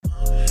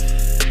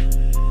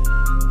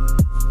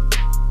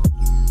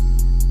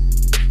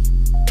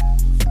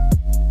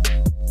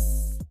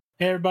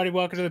Hey everybody,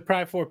 welcome to the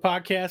Pride 4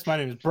 podcast. My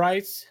name is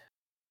Bryce.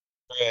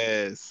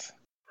 Chris.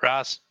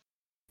 Ross.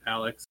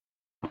 Alex.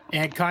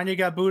 And Kanye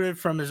got booted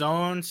from his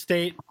own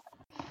state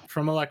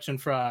from election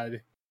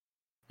fraud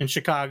in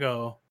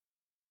Chicago.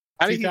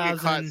 How did he get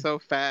caught so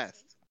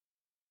fast?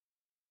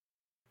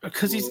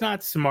 Because he's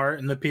not smart,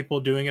 and the people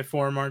doing it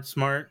for him aren't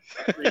smart.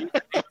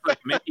 Like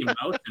Mickey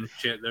Mouse and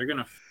shit. They're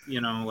gonna,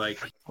 Yeah,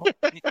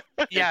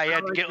 he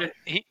had to get.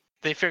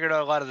 They figured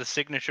out a lot of the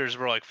signatures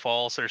were like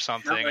false or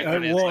something. Like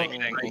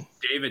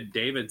David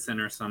Davidson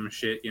or some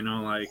shit.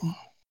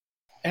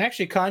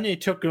 Actually,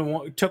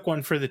 Kanye took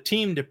one for the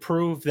team to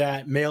prove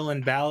that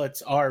mail-in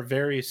ballots are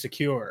very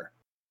secure,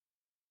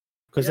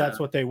 because that's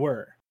what they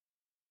were.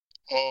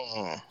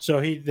 So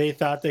they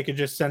thought they could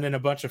just send in a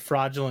bunch of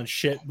fraudulent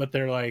shit, but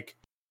they're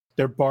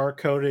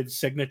barcoded,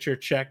 signature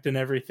checked, and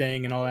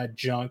everything, and all that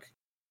junk.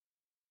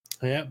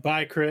 Yeah,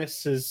 bye,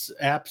 Chris. His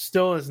app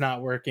still is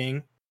not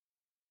working.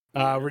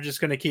 We're just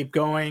gonna keep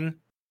going.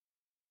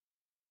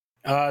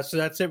 So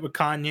that's it with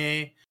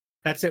Kanye.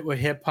 That's it with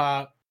hip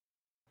hop.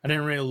 I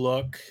didn't really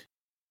look.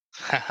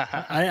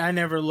 I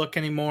never look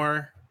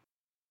anymore.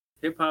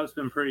 Hip hop's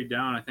been pretty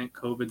down. I think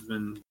COVID's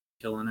been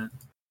killing it.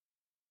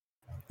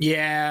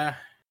 Yeah,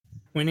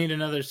 we need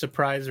another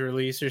surprise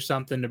release or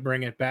something to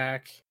bring it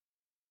back.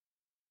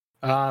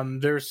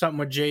 There was something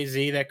with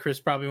Jay-Z that Chris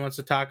probably wants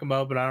to talk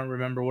about, but I don't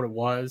remember what it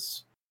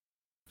was.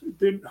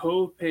 Didn't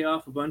Hove pay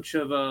off a bunch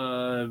of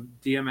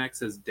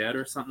DMX's debt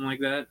or something like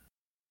that?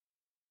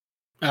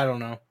 I don't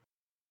know.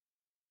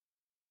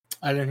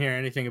 I didn't hear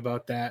anything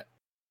about that.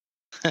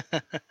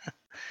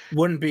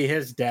 Wouldn't be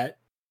his debt.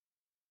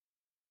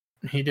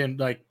 He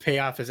didn't pay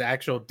off his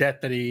actual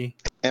debt that he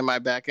Am I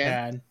back in?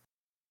 had.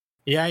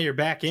 Yeah, you're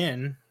back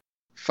in.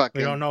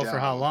 Fucking we don't know dumb. For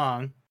how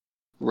long.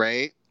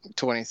 Right?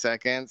 20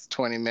 seconds,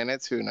 20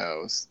 minutes, who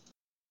knows?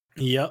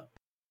 Yep.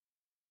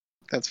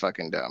 That's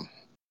fucking dumb.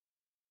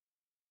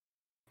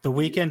 The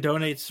Weeknd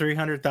donates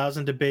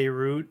 $300,000 to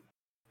Beirut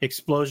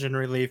explosion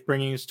relief,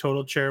 bringing his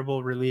total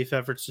charitable relief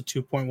efforts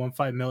to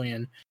 $2.15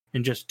 million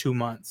in just 2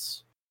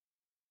 months.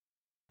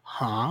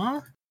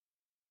 Huh?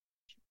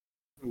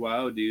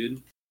 Wow,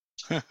 dude.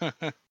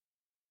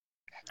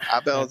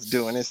 Abel's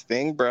doing his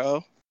thing,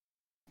 bro.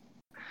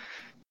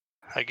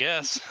 I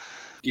guess.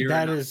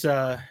 That is,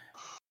 yeah,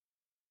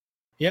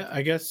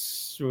 I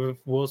guess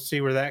we'll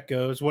see where that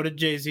goes. What did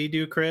Jay-Z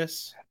do,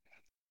 Chris?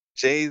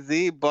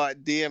 Jay-Z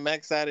bought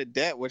DMX out of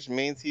debt, which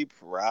means he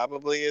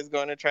probably is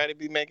going to try to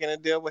be making a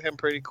deal with him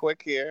pretty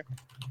quick here.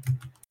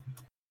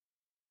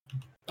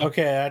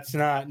 Okay, that's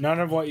none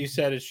of what you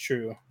said is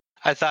true.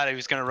 I thought he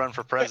was going to run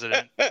for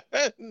president.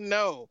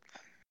 No.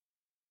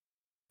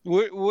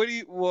 What do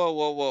you...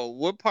 Whoa.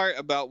 What part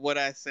about what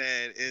I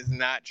said is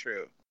not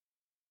true?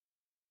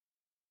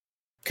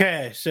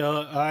 Okay,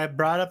 so I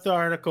brought up the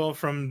article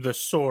from The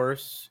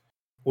Source,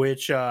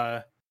 which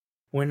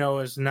we know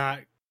is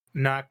not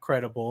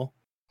credible,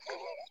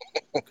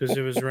 because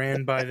it was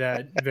ran by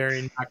that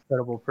very not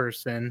credible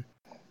person.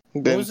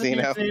 Benzino. What was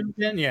his name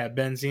again? Yeah,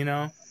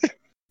 Benzino.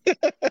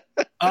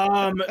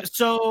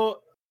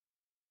 So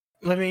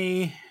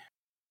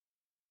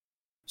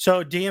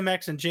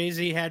DMX and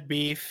Jay-Z had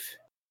beef.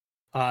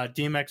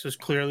 DMX was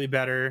clearly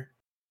better.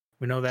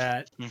 We know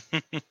that.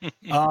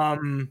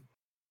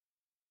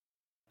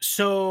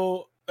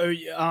 So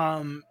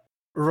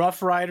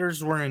Rough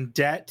Riders were in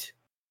debt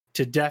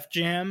to Def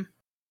Jam.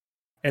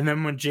 And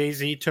then when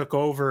Jay-Z took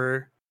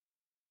over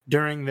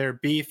during their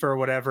beef or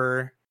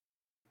whatever,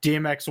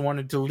 DMX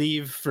wanted to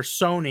leave for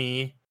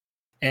Sony,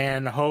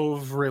 and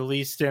Hove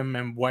released him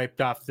and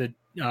wiped off the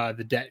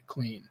debt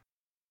clean.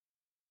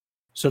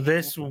 So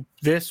this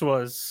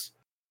was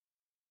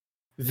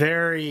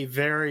very,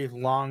 very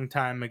long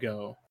time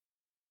ago.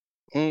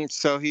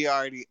 So he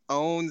already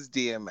owns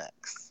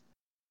DMX.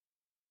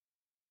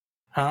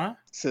 Huh?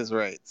 It's his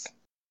rights.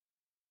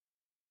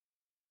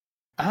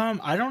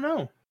 I don't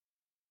know.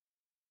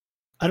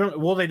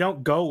 Well, they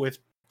don't go with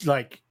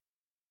the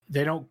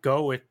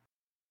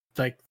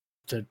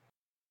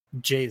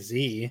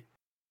Jay-Z.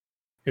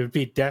 It would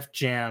be Def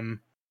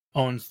Jam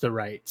owns the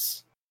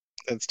rights.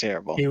 That's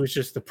terrible. He was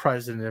just the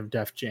president of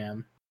Def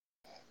Jam.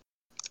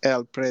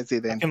 El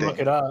Presidente. I can look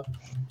it up.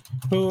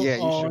 Who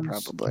owns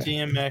probably.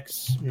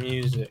 DMX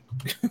music?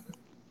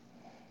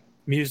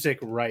 Music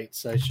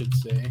rights, I should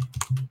say.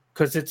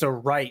 Because it's a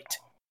right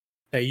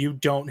that you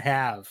don't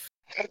have.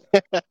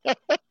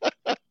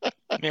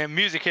 Man,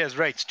 music has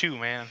rights too,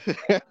 man.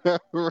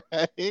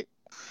 Right?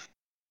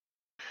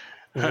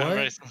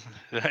 What?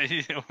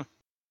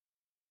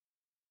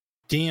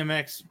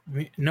 DMX?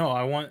 No,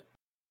 I want...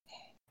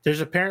 There's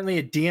apparently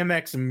a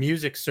DMX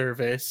music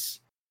service,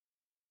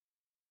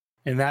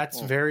 and that's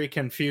very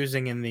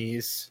confusing in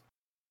these.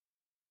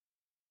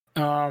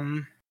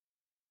 Yep.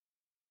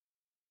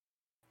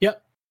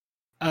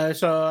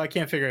 So I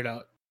can't figure it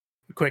out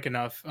quick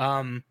enough.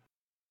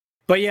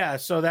 But yeah,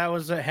 so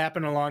that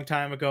happened a long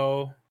time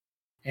ago,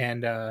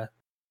 and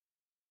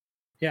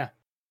yeah.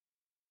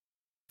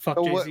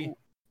 Fuck Jay-Z.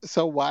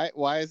 So why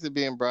is it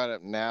being brought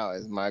up now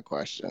is my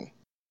question.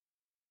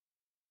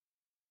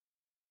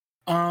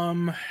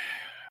 Maybe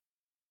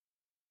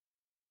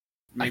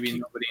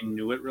nobody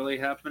knew it really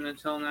happened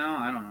until now.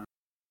 I don't know.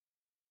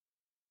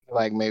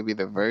 Like maybe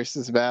the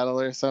versus battle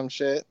or some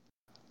shit.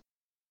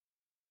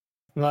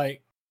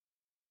 Like,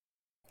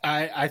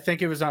 I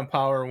think it was on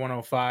Power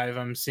 105.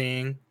 I'm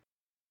seeing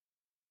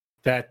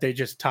that they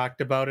just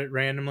talked about it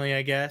randomly,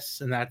 I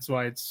guess, and that's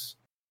why it's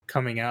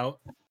coming out.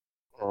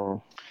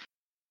 Oh.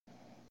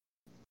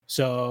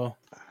 So,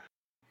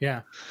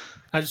 yeah,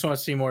 I just want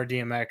to see more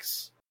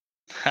DMX.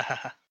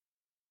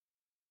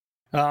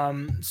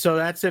 So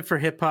that's it for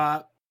hip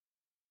hop.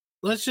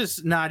 Let's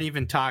just not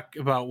even talk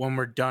about when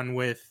we're done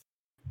with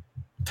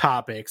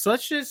topics.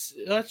 Let's just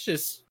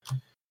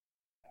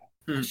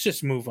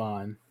move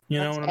on. You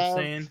know what I'm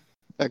saying?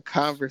 A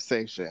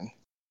conversation.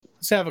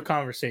 Let's have a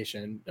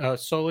conversation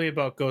solely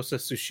about Ghost of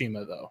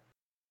Tsushima, though.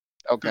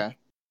 Okay.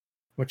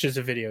 Which is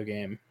a video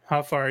game.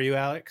 How far are you,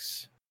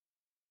 Alex?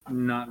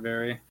 Not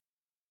very.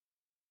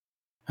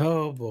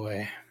 Oh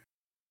boy.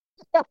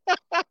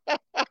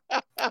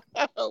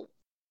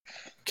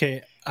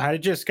 Okay, I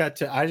just got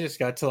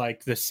to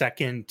like the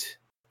second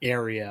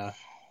area.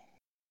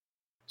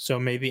 So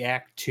maybe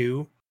Act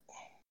 2.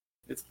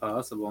 It's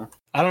possible.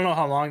 I don't know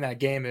how long that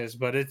game is,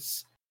 but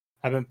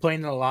I've been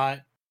playing it a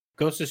lot.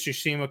 Ghost of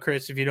Tsushima,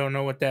 Chris, if you don't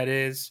know what that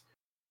is,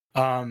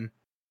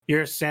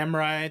 you're a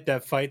samurai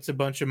that fights a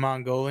bunch of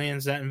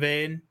Mongolians that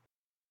invade,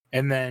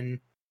 and then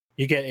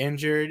you get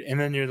injured, and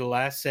then you're the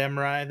last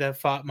samurai that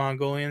fought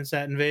Mongolians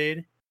that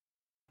invade,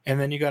 and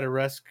then you got to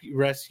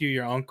rescue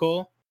your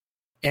uncle,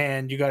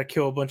 and you got to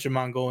kill a bunch of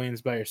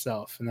Mongolians by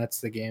yourself, and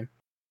that's the game.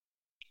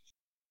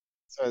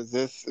 So is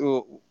this?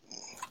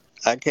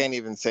 I can't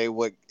even say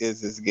what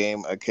is this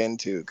game akin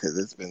to because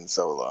it's been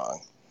so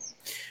long.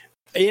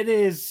 It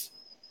is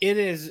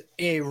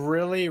a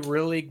really,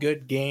 really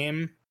good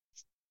game.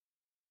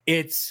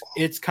 It's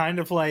kind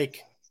of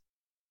like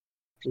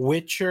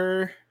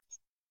Witcher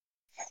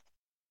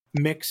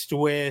mixed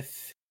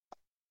with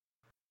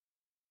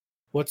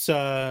what's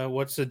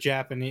another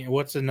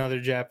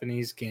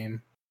Japanese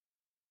game?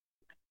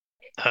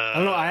 I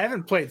don't know. I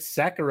haven't played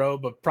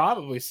Sekiro, but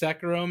probably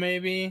Sekiro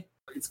maybe.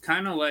 It's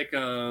kind of like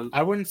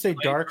I wouldn't say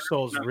Dark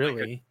Souls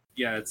really.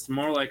 Yeah, it's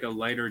more like a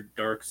lighter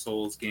Dark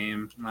Souls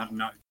game. Not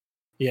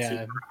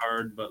super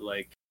hard, but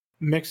like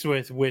mixed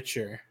with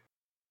Witcher.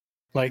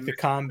 Like the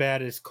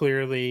combat is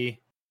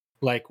clearly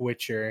like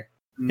Witcher.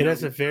 It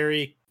has a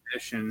very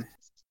edition.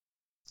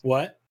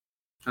 What?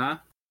 Huh?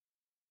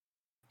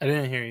 I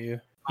didn't hear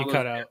you. You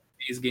cut out.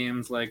 These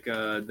games like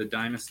the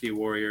Dynasty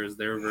Warriors,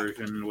 their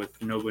version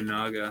with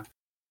Nobunaga.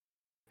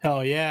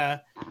 Hell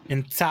yeah.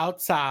 And Cao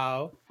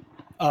Cao.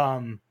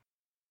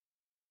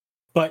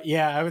 But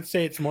yeah, I would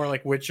say it's more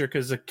like Witcher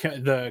because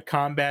the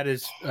combat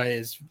is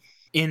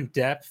in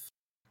depth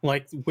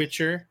like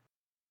Witcher,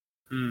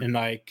 and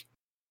like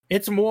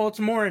it's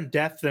more in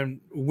depth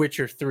than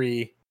Witcher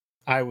 3,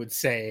 I would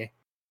say.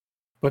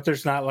 But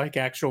there's not like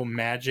actual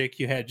magic.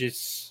 You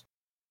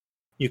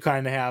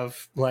kind of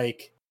have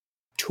like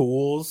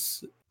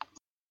tools,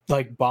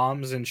 like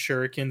bombs and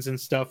shurikens and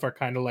stuff are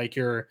kind of like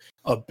your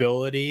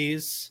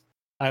abilities,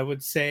 I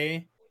would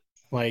say.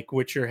 Like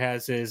Witcher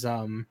has his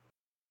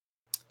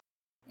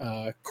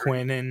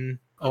Quinn and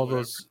all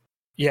those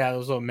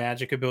little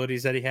magic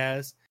abilities that he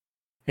has,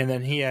 and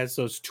then he has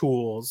those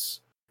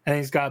tools, and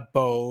he's got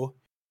bow,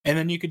 and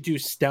then you could do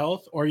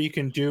stealth, or you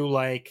can do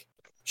like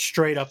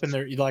straight up in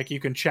there, like you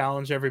can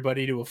challenge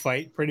everybody to a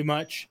fight pretty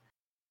much,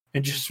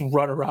 and just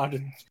run around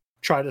and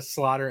try to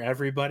slaughter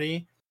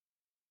everybody.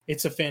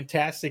 It's a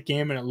fantastic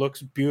game, and it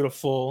looks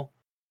beautiful.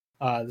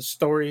 The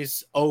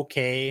story's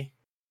okay.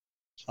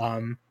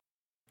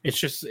 It's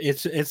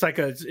just like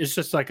a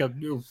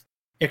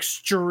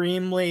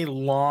extremely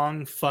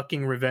long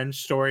fucking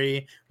revenge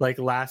story like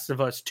Last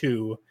of Us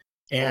 2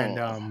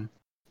 and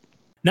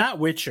not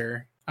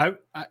Witcher.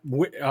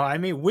 I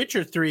mean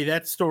Witcher 3,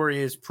 that story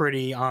is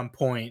pretty on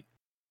point.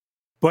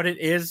 But it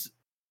is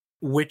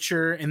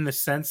Witcher in the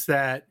sense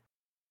that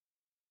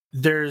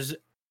there's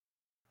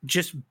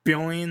just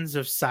billions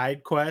of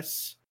side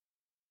quests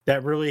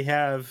that really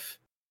have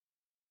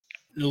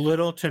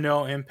little to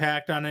no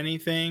impact on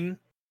anything,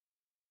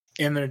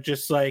 and they're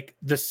just like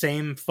the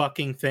same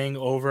fucking thing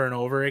over and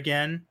over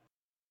again.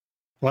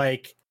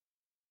 Like,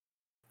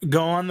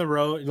 go on the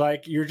road,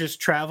 like you're just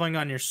traveling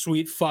on your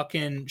sweet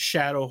fucking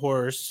shadow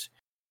horse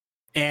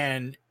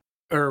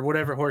or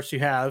whatever horse you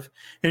have,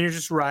 and you're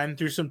just riding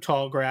through some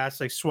tall grass,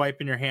 like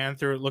swiping your hand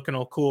through it, looking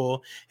all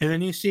cool, and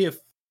then you see a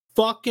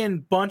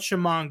fucking bunch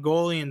of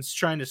Mongolians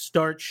trying to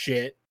start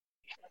shit.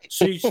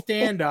 So you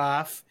stand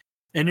off,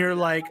 and you're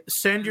like,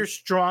 send your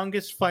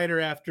strongest fighter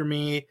after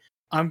me.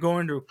 I'm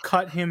going to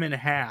cut him in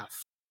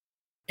half.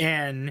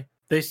 And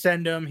they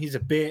send him, he's a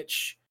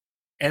bitch.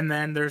 And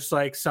then there's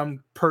like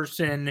some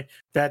person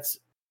that's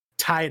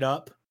tied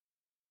up,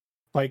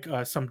 like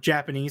some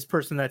Japanese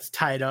person that's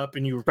tied up,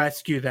 and you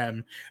rescue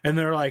them. And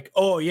they're like,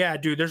 oh yeah,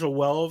 dude, there's a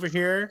well over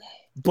here.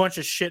 Bunch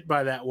of shit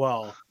by that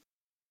well.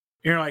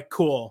 And you're like,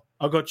 cool,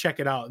 I'll go check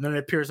it out. And then it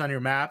appears on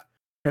your map.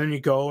 And then you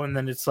go, and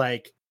then it's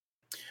like,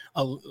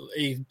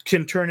 it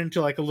can turn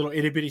into like a little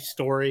itty bitty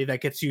story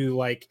that gets you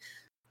like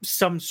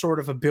some sort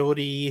of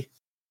ability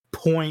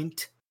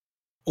point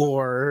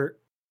or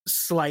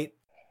slight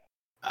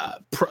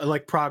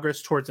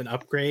progress towards an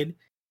upgrade.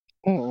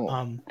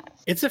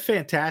 It's a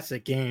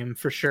fantastic game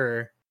for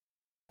sure,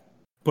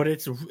 but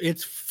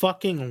it's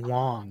fucking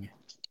long.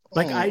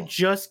 Like I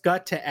just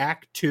got to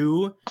Act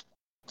 2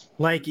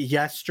 like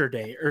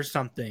yesterday or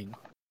something.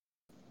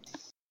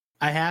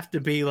 I have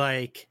to be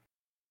like,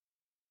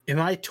 am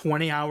I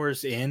 20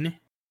 hours in?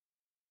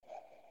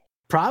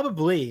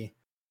 Probably.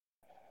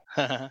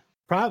 I'm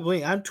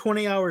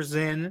 20 hours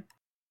in,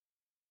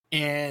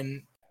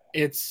 and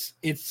it's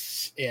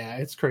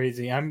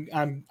crazy.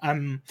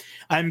 I'm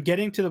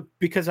getting to the,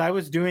 because I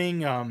was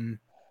doing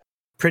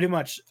pretty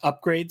much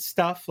upgrade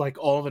stuff like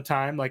all the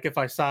time. Like if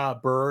I saw a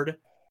bird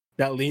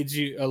that leads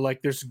you,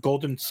 like there's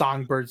golden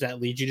songbirds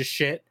that lead you to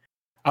shit,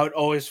 I would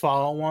always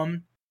follow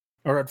one,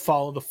 or I'd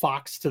follow the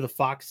fox to the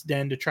fox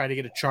den to try to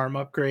get a charm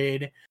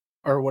upgrade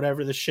or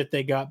whatever the shit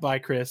they got by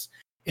Chris.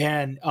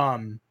 And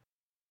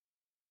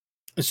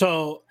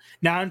so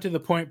now I'm to the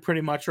point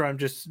pretty much where I'm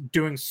just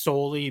doing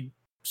solely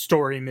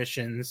story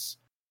missions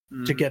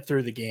to get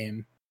through the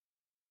game.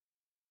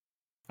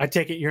 I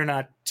take it you're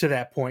not to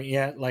that point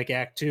yet, like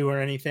Act 2 or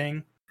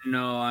anything?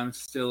 No, I'm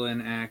still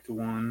in Act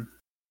 1.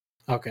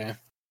 Okay.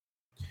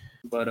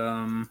 But,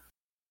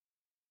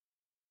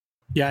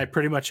 yeah, I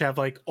pretty much have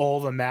like all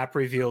the map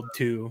revealed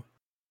too.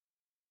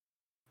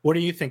 What do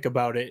you think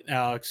about it,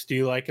 Alex? Do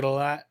you like it a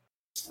lot?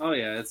 Oh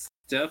yeah, it's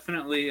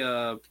definitely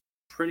a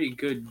pretty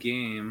good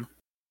game.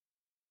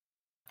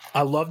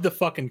 I love the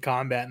fucking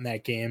combat in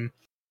that game.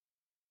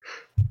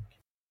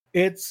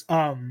 It's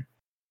I'm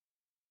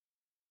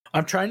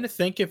trying to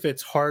think if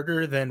it's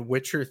harder than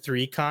Witcher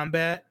 3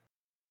 combat.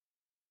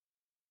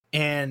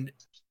 And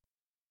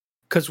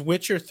because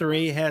Witcher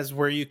 3 has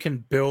where you can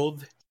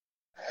build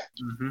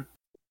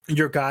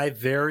your guy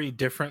very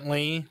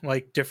differently,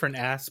 like different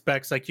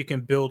aspects. Like you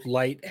can build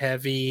light,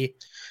 heavy,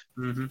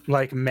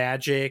 like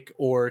magic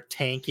or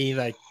tanky,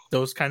 like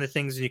those kind of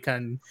things. You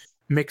can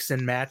mix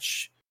and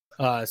match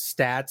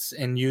stats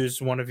and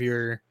use one of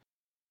your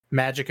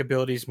magic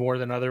abilities more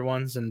than other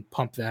ones and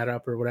pump that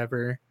up or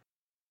whatever.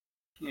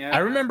 Yeah, I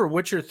remember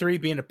Witcher 3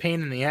 being a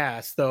pain in the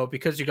ass though,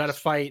 because you got to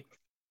fight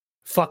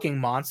fucking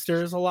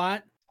monsters a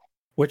lot,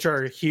 which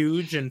are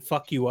huge and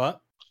fuck you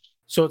up.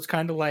 So it's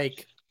kind of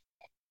like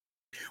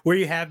where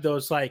you have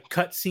those like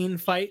cutscene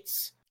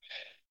fights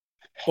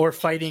or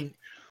fighting.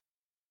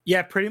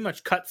 Yeah, pretty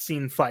much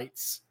cutscene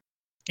fights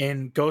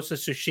in Ghost of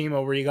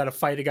Tsushima where you got to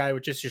fight a guy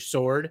with just your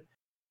sword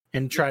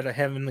and try to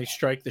heavenly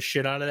strike the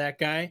shit out of that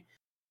guy.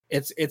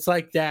 It's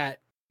like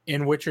that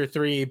in Witcher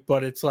 3,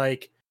 but it's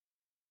like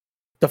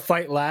the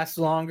fight lasts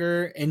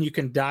longer and you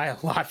can die a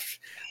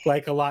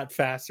lot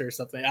faster or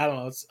something. I don't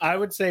know. I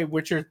would say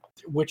Witcher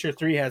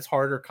 3 has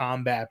harder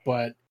combat,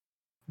 but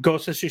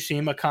Ghost of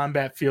Tsushima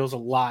combat feels a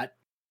lot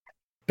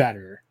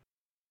better.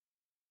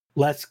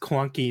 Less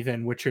clunky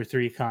than Witcher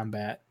 3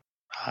 combat.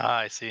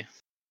 I see.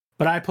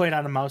 But I played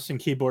on a mouse and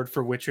keyboard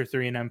for Witcher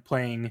 3, and I'm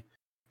playing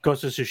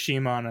Ghost of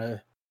Tsushima on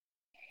a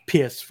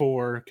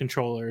PS4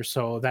 controller,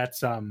 so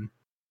that's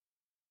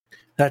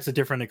a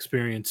different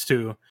experience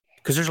too.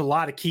 Because there's a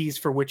lot of keys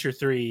for Witcher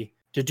 3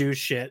 to do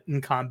shit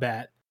in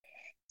combat.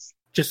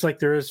 Just like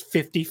there is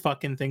 50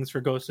 fucking things for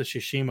Ghost of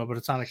Tsushima, but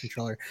it's on a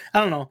controller. I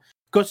don't know.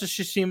 Ghost of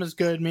Tsushima is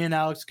good. Me and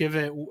Alex give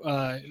it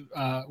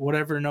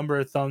whatever number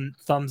of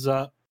thumbs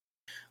up.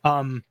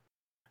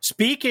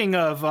 Speaking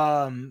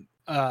of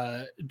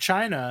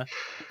China,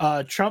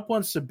 Trump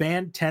wants to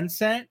ban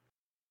Tencent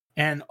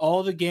and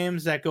all the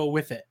games that go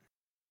with it.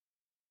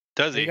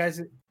 Does he?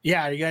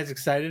 Are you guys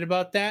excited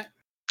about that?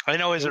 I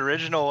know his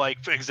original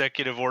like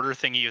executive order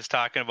thing he was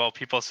talking about.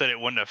 People said it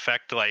wouldn't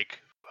affect like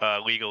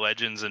League of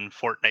Legends and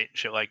Fortnite and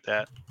shit like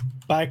that.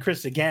 By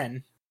Chris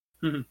again.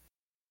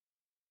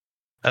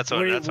 That's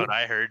what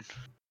I heard.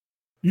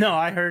 No,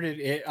 I heard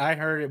it. I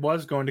heard it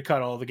was going to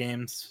cut all the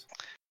games.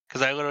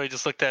 Because I literally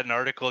just looked at an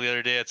article the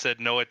other day. It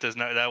said no, it does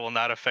not. That will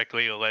not affect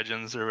League of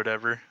Legends or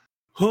whatever.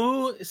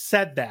 Who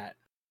said that?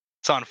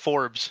 It's on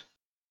Forbes.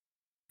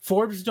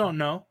 Forbes don't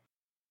know.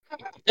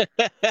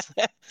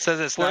 Says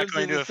it's Forbes not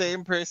going is to the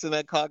same person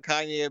that called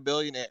Kanye a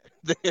billionaire.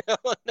 They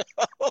don't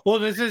know. Well,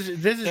 this is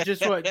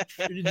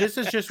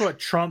just what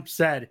Trump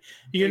said.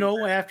 You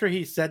know, after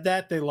he said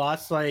that, they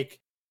lost like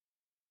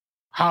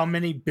how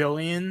many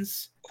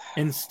billions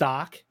in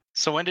stock?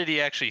 So when did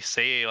he actually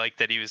say like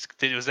that he was?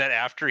 Was that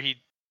after he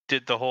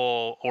did the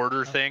whole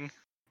order thing?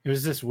 It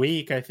was this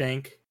week, I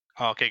think.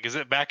 Okay, because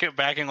back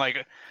in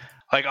like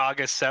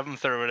August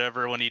 7th or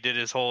whatever when he did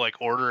his whole like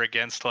order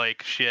against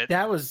like shit.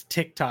 That was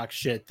TikTok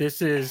shit.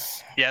 This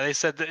is they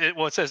said that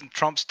it says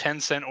Trump's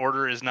 10-cent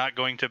order is not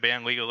going to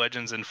ban League of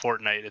Legends and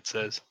Fortnite. It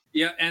says.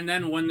 Yeah, and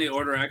then when the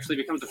order actually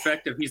becomes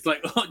effective, he's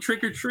like, "Oh,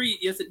 trick or treat!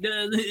 Yes, it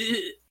does."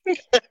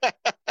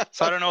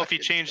 So I don't know if he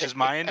changed his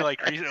mind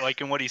like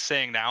in what he's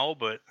saying now,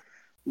 but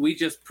we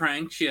just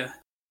pranked you.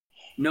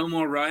 No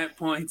more riot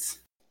points.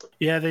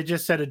 Yeah, they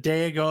just said a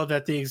day ago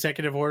that the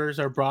executive orders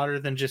are broader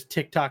than just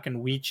TikTok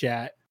and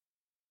WeChat.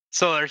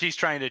 So he's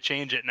trying to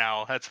change it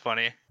now. That's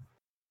funny.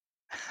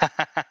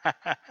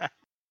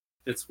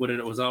 It's what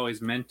it was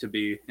always meant to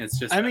be. It's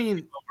just I mean,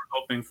 people were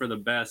hoping for the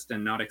best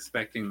and not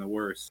expecting the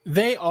worst.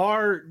 they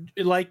are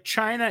like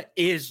China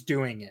is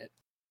doing it.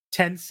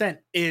 Tencent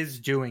is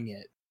doing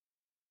it.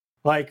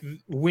 Like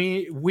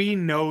we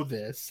know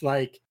this.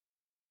 Like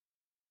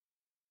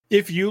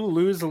if you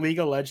lose League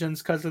of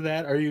Legends because of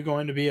that, are you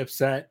going to be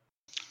upset?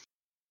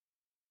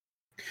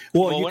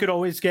 Well, you could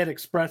always get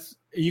Express.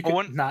 You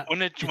could not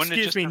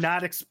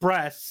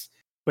Express,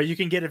 but you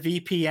can get a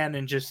VPN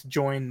and just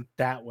join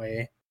that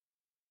way.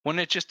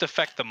 Wouldn't it just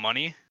affect the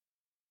money?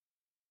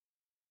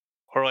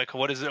 Or like,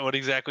 what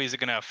exactly is it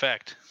going to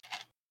affect?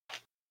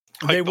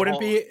 Like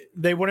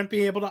they wouldn't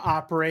be able to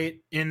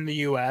operate in the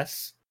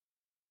U.S.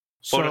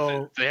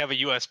 So they have a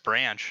U.S.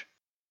 branch.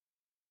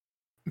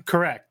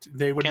 Correct.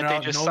 They would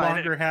no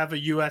longer have a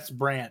U.S.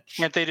 branch.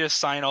 Can't they just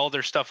sign all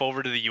their stuff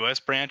over to the U.S.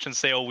 branch and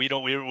say, "Oh,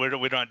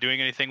 we're not doing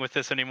anything with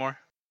this anymore"?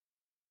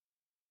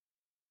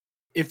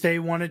 If they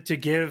wanted to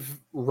give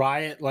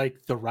Riot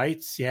like the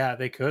rights, yeah,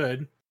 they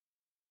could.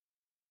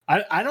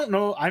 I don't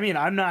know. I mean,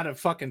 I'm not a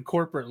fucking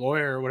corporate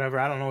lawyer or whatever.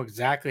 I don't know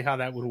exactly how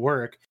that would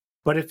work.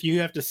 But if you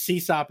have to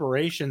cease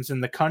operations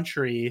in the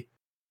country,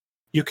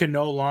 you can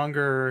no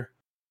longer,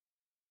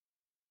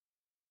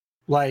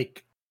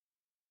 like,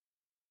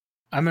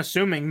 I'm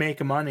assuming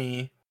make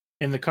money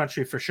in the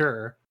country for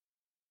sure,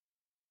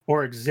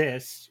 or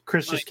exist.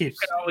 Chris just keeps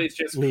you could always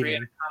just leaving.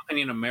 Create a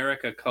company in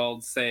America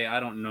called, say,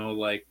 I don't know,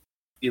 like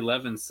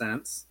 11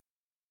 cents.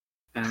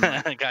 And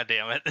God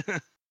damn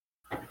it.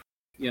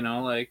 You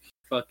know, like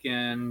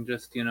fucking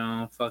just,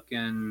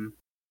 fucking,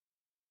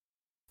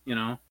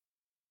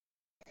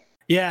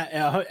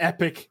 Yeah,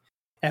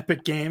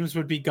 Epic Games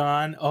would be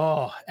gone.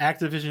 Oh,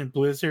 Activision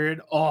Blizzard.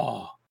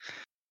 Oh,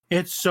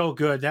 it's so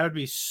good. That would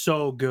be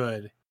so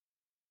good.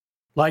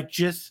 Like,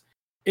 just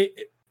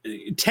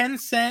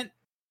Tencent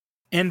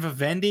and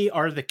Vivendi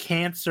are the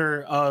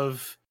cancer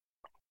of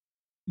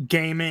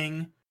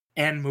gaming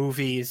and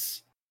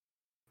movies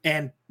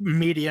and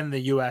media in the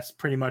US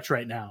pretty much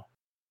right now.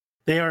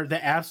 They are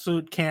the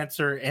absolute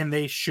cancer, and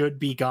they should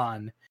be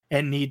gone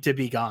and need to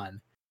be gone.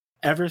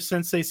 Ever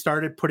since they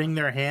started putting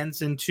their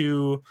hands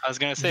into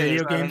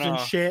video games and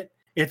shit,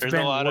 it's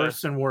been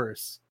worse and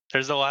worse.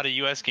 There's a lot of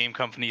U.S. game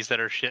companies that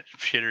are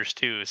shitters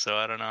too, so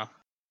I don't know.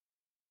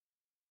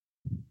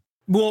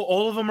 Well,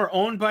 all of them are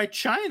owned by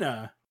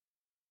China.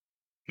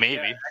 Maybe.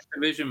 Yeah,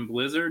 Activision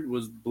Blizzard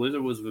was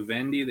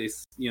Vivendi. They,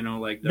 no,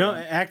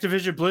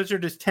 Activision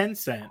Blizzard is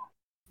Tencent.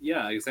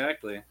 Yeah,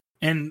 exactly.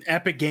 And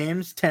Epic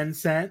Games,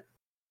 Tencent.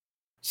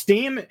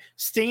 Steam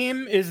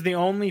is the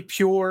only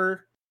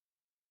pure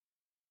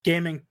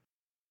gaming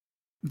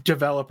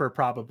developer,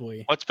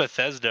 probably. What's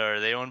Bethesda? Are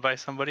they owned by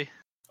somebody?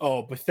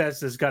 Oh,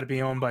 Bethesda's got to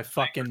be owned by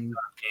fucking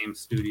Game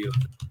Studio.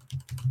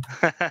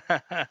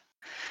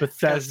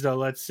 Bethesda.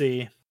 Let's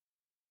see.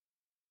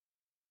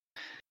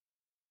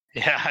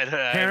 Yeah,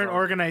 parent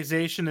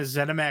organization is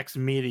ZeniMax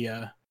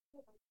Media.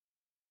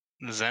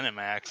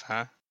 ZeniMax,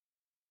 huh?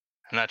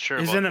 I'm not sure.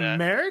 Is about an that.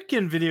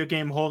 American video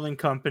game holding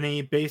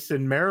company based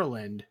in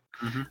Maryland.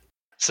 Mm-hmm.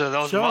 So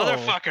those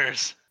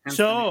motherfuckers.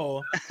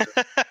 So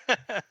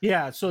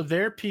yeah, so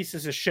they're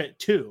pieces of shit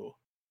too.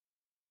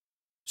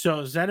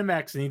 So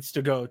ZeniMax needs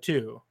to go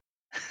too.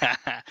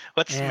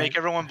 Let's make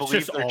everyone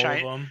believe they're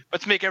Chinese.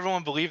 Let's make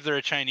everyone believe they're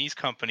a Chinese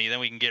company. Then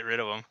we can get rid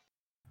of them.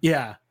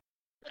 Yeah.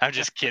 I'm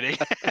just kidding.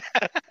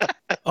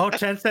 Oh,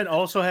 Tencent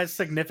also has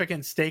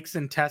significant stakes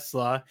in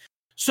Tesla.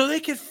 So they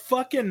can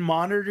fucking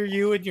monitor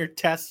you in your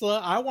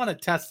Tesla. I want a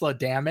Tesla,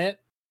 damn it.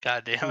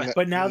 God damn it.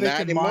 But now they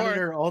can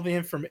monitor all the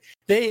information.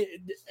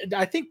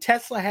 I think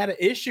Tesla had an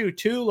issue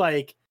too,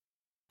 like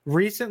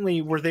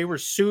recently, where they were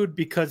sued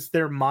because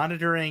they're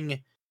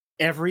monitoring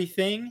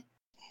everything.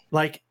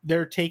 Like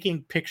they're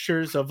taking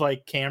pictures of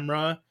like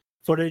camera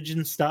footage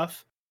and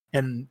stuff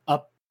and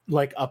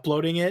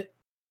uploading it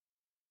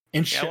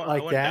and shit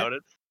like that.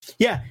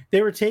 Yeah,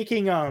 they were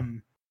taking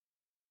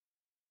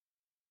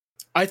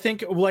I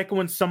think like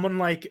when someone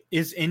like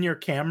is in your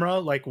camera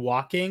like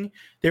walking,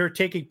 they were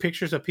taking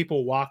pictures of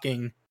people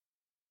walking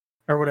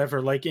or whatever,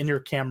 like in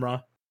your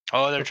camera.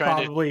 Oh, they're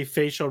trying probably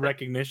facial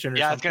recognition or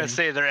something. I was gonna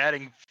say they're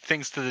adding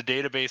things to the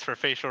database for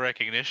facial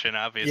recognition,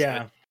 obviously.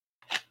 Yeah.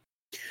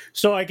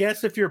 So I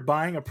guess if you're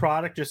buying a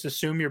product, just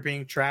assume you're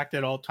being tracked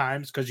at all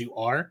times because you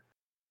are.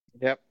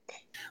 Yep.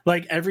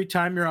 Like every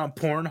time you're on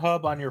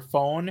Pornhub on your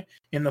phone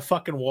in the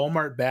fucking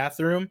Walmart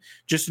bathroom,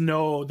 just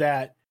know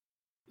that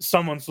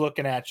someone's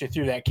looking at you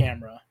through that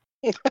camera.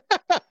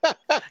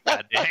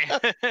 God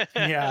dang.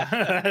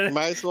 Yeah.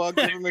 Might as well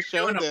give him a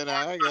show then,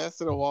 I guess,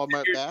 in a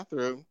Walmart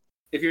bathroom.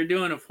 If you're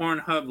doing a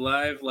Pornhub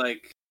live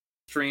like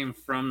stream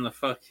from the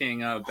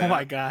fucking oh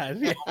my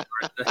god.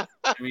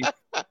 I mean,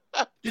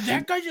 did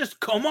that guy just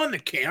come on the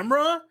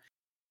camera?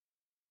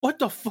 What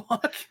the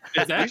fuck?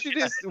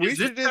 We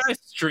should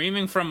just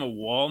streaming from a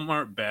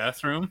Walmart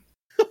bathroom.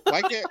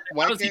 Why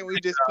can't we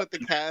just put the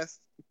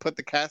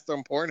cast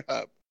on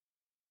Pornhub?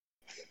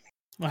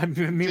 I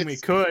mean, we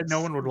could.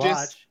 No one would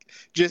watch.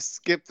 Just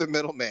skip the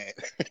middleman.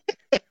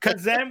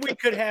 Because then we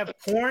could have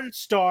porn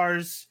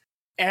stars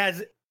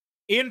as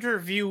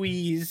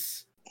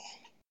interviewees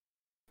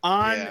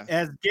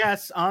as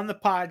guests on the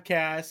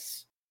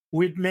podcast.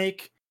 We'd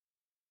make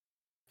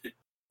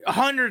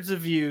hundreds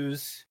of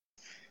views.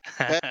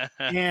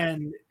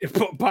 And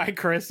by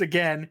Chris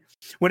again.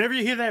 Whenever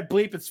you hear that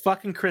bleep, it's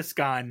fucking Chris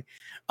gone.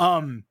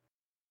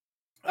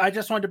 I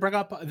just wanted to bring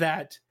up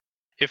that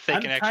if they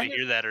can actually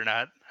hear that or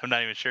not, I'm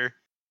not even sure.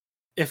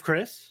 If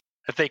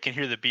they can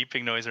hear the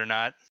beeping noise or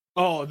not.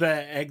 Oh, the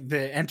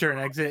enter and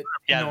exit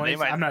noise. They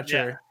might, I'm not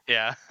sure.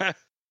 Yeah.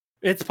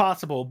 It's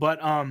possible, but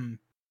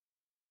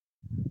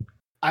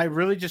I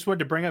really just wanted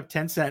to bring up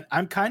Tencent.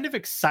 I'm kind of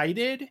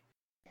excited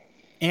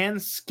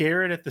and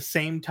scared at the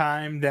same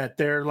time that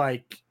they're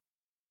like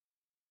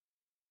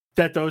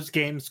that those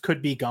games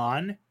could be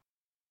gone.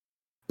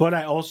 But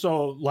I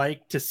also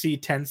like to see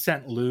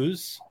Tencent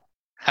lose.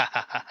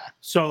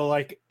 So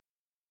like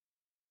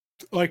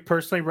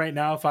personally right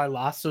now, if I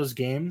lost those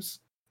games,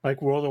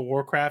 like World of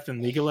Warcraft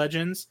and League of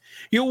Legends,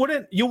 you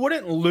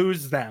wouldn't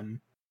lose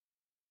them.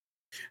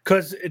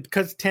 Cause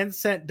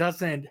Tencent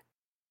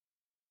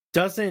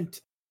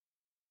doesn't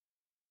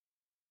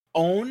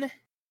own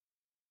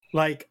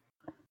like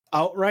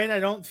outright, I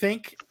don't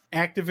think,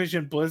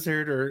 Activision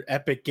Blizzard or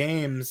Epic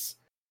Games,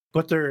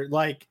 but they're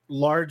like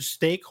large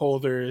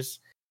stakeholders.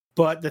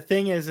 But the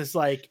thing is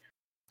like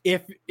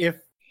if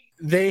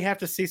they have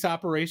to cease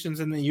operations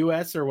in the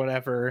US or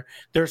whatever,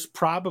 there's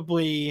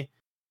probably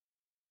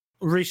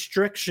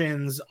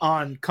restrictions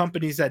on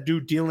companies that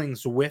do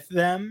dealings with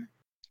them.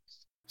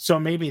 So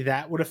maybe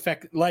that would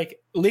affect, like,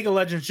 League of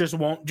Legends just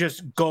won't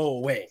just go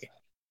away.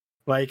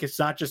 Like, it's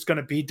not just going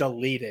to be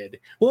deleted.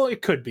 Well,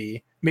 it could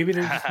be. Maybe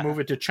they just move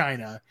it to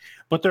China.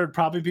 But there'd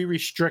probably be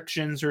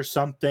restrictions or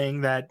something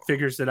that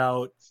figures it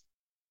out.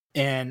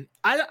 And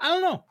I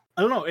don't know.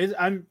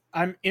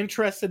 I'm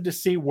interested to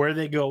see where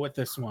they go with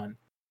this one.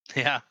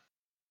 Yeah,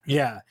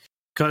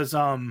 because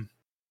I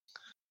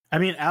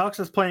mean, Alex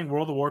is playing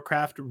World of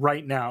Warcraft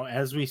right now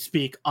as we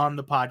speak on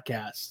the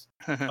podcast.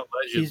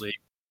 Allegedly,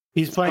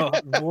 he's playing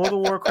World of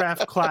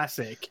Warcraft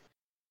Classic,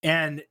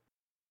 and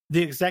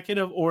the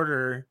executive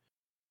order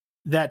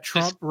that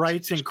Trump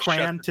writes and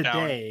crammed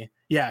today,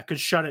 could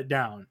shut it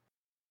down.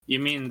 You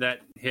mean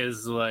that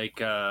his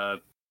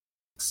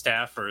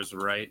staffers,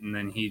 right? And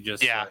then he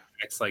just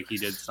acts like he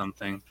did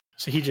something.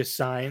 So he just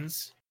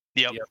signs.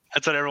 Yep.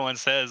 That's what everyone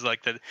says.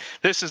 Like that.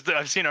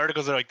 I've seen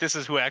articles that are like, this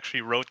is who actually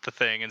wrote the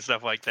thing and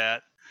stuff like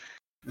that.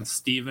 And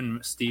Steve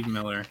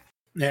Miller.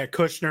 Yeah,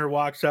 Kushner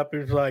walks up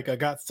and is like, "I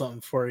got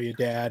something for you,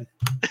 Dad."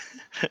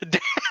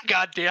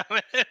 God damn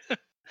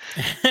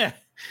it!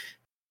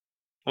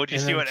 What'd you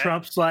see? What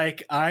Trump's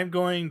like, "I'm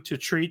going to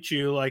treat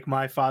you like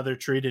my father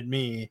treated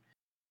me,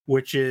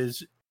 which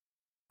is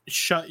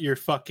shut your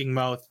fucking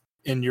mouth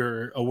and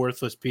you're a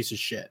worthless piece of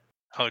shit."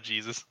 Oh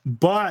Jesus!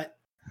 But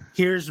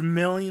here's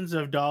millions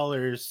of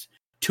dollars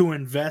to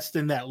invest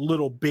in that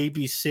little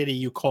baby city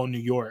you call New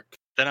York.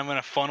 Then I'm going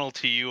to funnel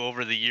to you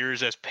over the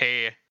years as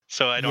pay,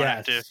 so I don't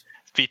have to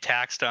be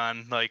taxed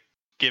on like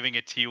giving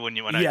it to you when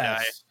I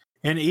die.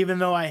 And even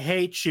though I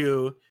hate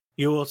you,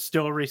 you will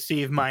still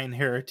receive my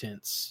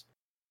inheritance.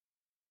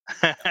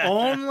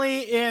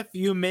 Only if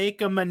you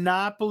make a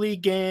Monopoly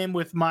game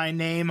with my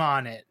name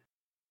on it.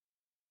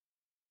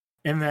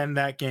 And then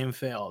that game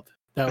failed.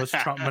 That was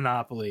Trump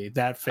Monopoly.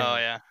 That failed. Oh,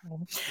 yeah.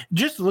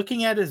 Just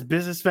looking at his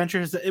business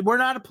ventures, we're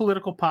not a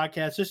political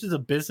podcast. This is a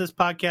business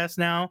podcast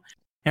now.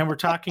 And we're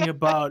talking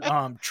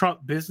about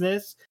Trump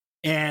business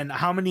and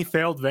how many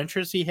failed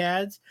ventures he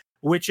has,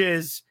 which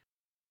is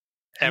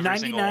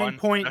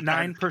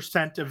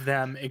 99.9% of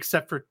them,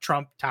 except for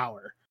Trump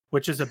Tower,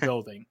 which is a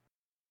building.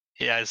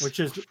 Which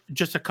is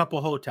just a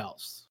couple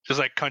hotels. Just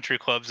like country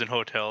clubs and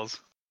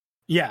hotels.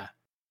 Yeah.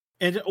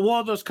 And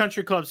those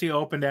country clubs he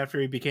opened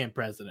after he became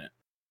president.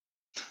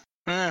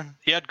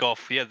 He had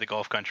golf. He had the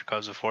golf country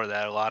clubs before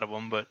that, a lot of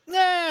them, but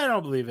I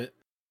don't believe it.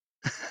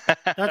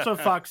 That's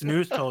what Fox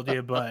News told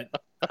you, but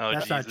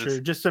that's not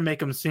true. Just to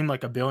make him seem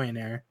like a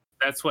billionaire.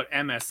 That's what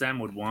MSM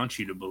would want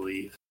you to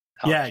believe.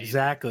 Yeah,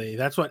 exactly.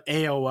 That's what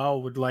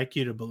AOL would like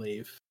you to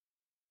believe.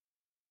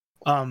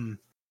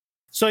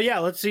 So yeah,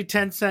 let's see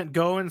Tencent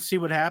go and see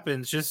what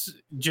happens. Just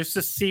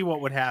to see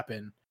what would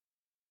happen.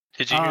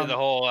 Did you hear the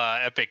whole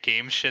Epic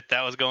Games shit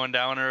that was going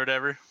down or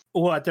whatever?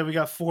 What, that we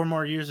got 4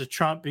 more years of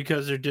Trump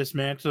because they're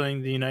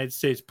dismantling the United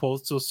States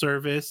Postal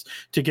Service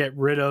to get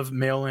rid of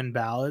mail-in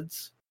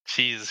ballots?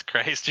 Jesus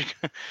Christ, you're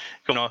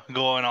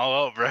going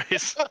all out,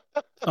 Bryce.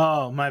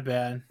 Oh, my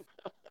bad.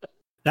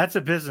 That's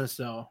a business,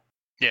 though.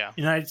 Yeah.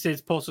 United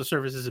States Postal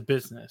Service is a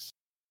business.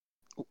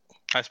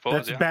 I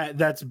suppose,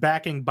 that's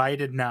backing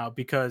Biden now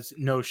because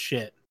no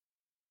shit.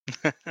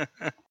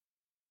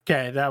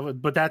 Okay,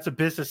 but that's a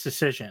business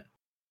decision.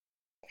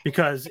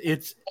 Because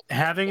it's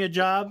having a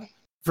job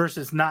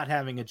versus not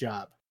having a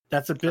job.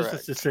 That's a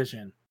business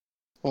decision.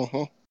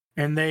 Uh-huh.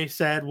 And they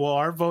said, well,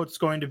 our vote's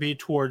going to be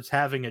towards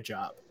having a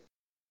job.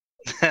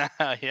 Yeah,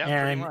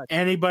 and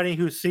anybody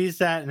who sees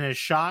that and is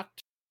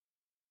shocked,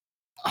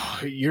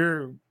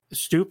 You're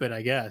stupid,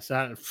 I guess.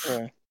 Yeah.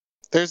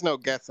 There's no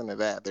guessing to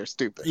that. They're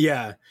stupid.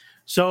 Yeah.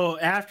 So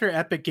after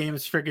Epic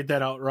Games figured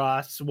that out,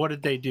 Ross, what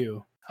did they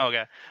do?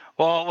 Okay.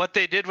 Well, what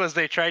they did was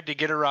they tried to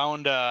get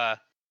around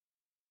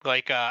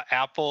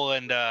Apple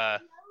and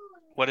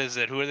what is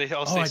it? Who are they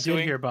else I suing?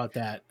 did hear about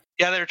that.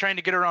 Yeah, they were trying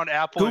to get around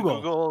Apple and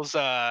Google's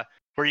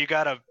where you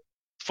gotta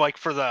like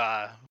for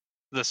the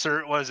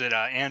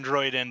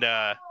Android and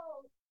the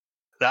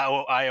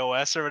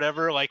iOS or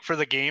whatever. Like for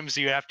the games,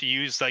 you have to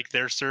use like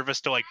their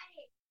service to like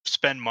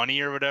spend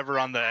money or whatever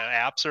on the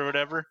apps or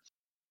whatever.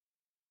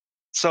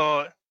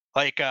 So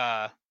like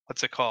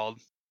what's it called?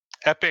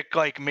 Epic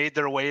like made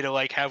their way to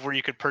like have where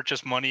you could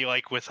purchase money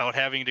like without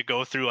having to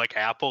go through like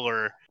Apple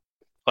or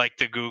like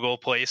the Google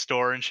Play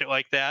Store and shit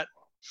like that.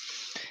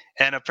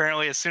 And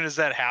apparently as soon as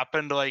that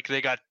happened, like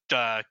they got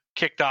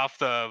kicked off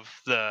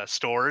the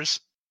stores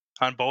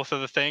on both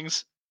of the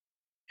things.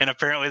 And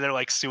apparently they're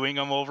like suing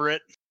them over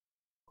it.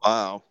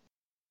 Wow.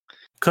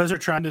 Because they're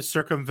trying to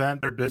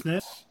circumvent their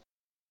business?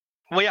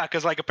 Well, yeah,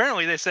 because like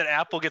apparently they said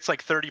Apple gets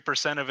like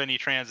 30% of any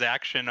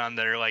transaction on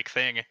their like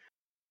thing.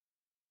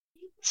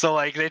 So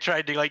like they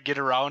tried to like get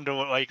around to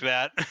like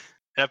that.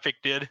 Epic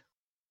did.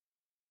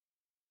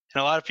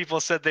 And a lot of people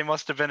said they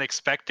must have been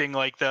expecting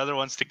like the other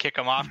ones to kick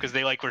them off because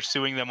they like were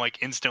suing them like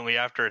instantly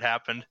after it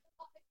happened.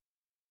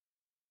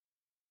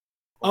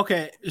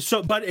 Okay,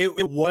 so but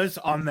it was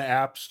on the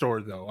App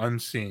Store though. I'm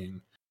seeing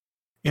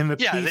in the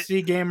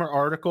PC Gamer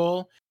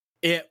article,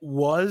 it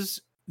was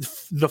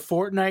the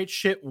Fortnite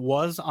shit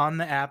was on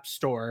the App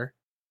Store,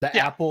 the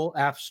Apple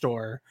App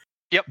Store.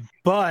 Yep.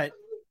 But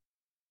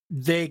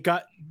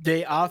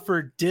they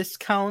offered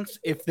discounts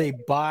if they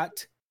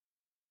bought,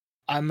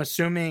 I'm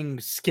assuming,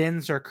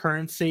 skins or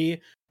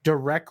currency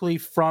directly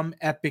from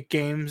Epic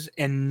Games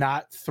and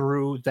not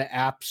through the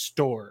App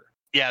Store.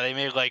 Yeah, they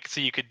made like so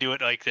you could do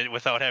it like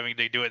without having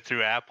to do it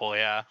through Apple.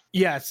 Yeah.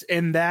 Yes,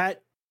 and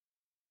that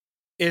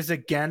is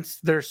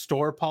against their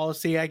store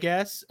policy, I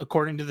guess,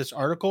 according to this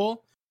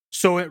article.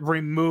 So it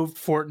removed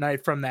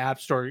Fortnite from the App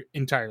Store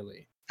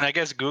entirely. And I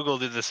guess Google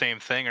did the same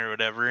thing or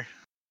whatever.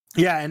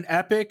 Yeah, and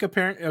Epic,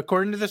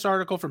 according to this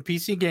article from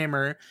PC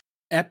Gamer,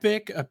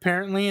 Epic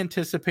apparently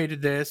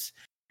anticipated this,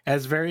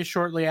 as very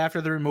shortly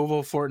after the removal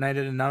of Fortnite,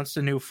 it announced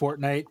a new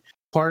Fortnite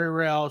Party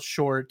Royale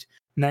short,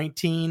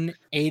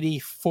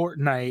 1980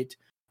 Fortnite,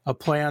 a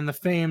play on the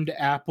famed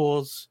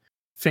Apple's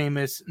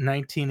famous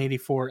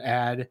 1984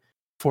 ad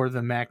for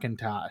the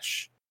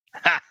Macintosh.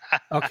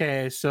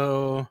 Okay,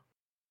 so...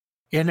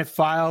 and it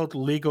filed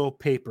legal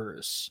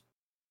papers.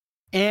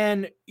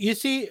 And you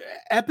see,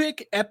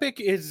 Epic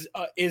is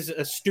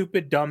a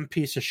stupid, dumb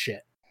piece of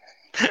shit,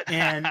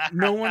 and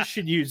no one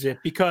should use it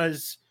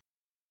because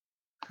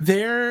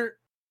they're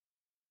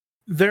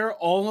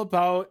all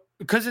about.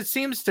 Because it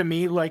seems to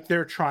me like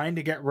they're trying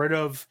to get rid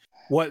of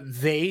what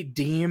they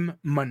deem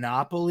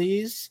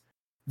monopolies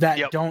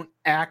that don't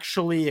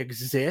actually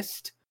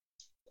exist.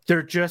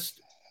 They're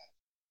just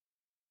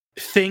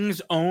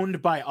things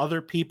owned by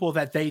other people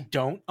that they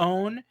don't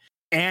own,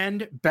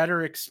 and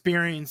better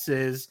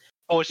experiences.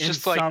 It's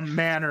just in some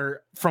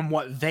manner from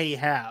what they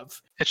have.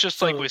 It's just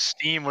like with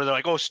Steam, where they're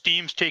like, "Oh,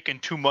 Steam's taking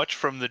too much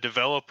from the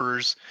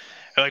developers."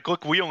 They're like,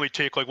 "Look, we only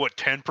take like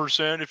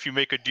 10% if you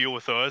make a deal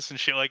with us and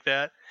shit like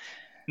that."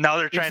 Now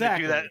they're trying to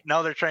do that.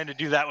 Now they're trying to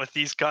do that with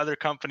these other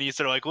companies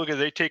that are like, "Look, if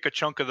they take a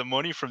chunk of the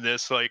money from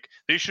this, like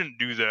they shouldn't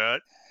do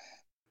that."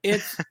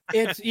 And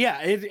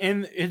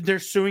they're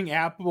suing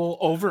Apple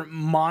over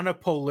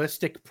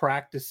monopolistic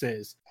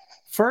practices.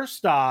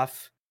 First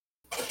off,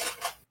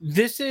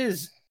 this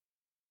is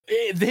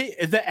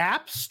the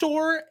App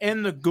Store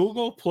and the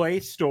Google Play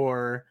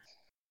Store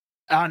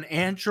on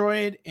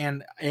Android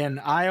and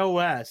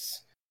iOS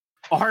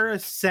are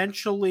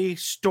essentially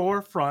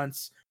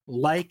storefronts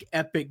like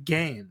Epic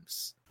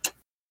Games.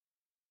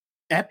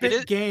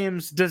 Epic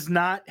Games does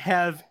not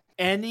have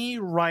any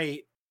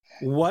right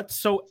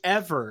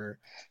whatsoever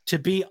to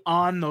be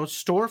on those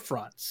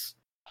storefronts.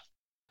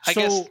 I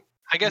guess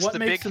the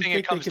big thing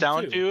it comes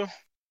down to,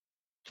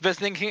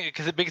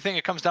 the big thing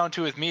it comes down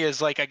to with me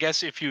is like, I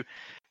guess if you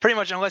pretty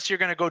much, unless you're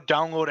going to go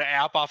download an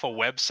app off a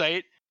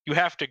website, you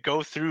have to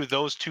go through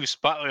those two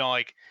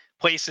like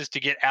places to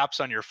get apps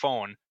on your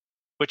phone,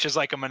 which is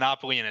like a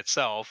monopoly in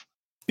itself.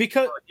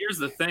 Because here's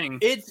the thing.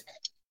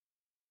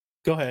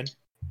 Go ahead.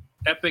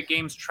 Epic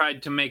Games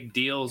tried to make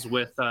deals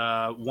with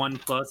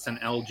OnePlus and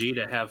LG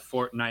to have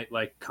Fortnite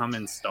like come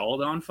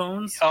installed on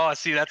phones. Oh,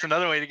 see, that's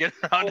another way to get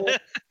around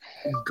it.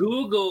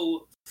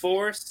 Google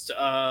forced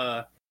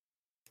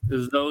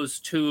those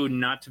two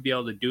not to be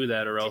able to do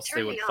that, or else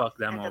they would fuck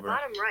them over.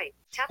 Bottom right,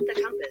 tap the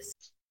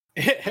compass.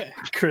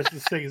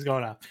 Chris's thing is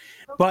going off,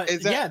 but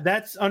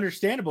that's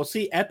understandable.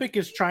 See, Epic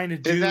is trying to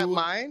do. Is that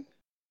mine?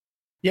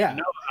 Yeah.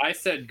 No, I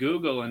said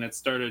Google and it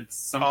started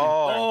something.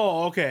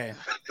 Oh, okay.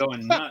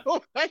 Going nuts.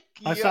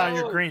 I saw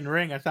your green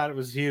ring. I thought it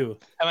was you.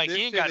 I'm like, you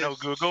ain't got no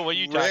Google. What are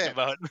you talking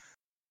about?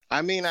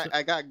 I mean,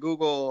 I got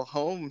Google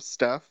Home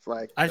stuff.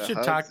 Like I should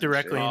talk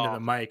directly into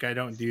the mic. I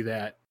don't do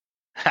that.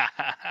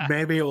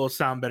 Maybe it will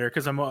sound better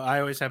because I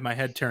always have my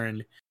head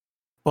turned.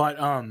 But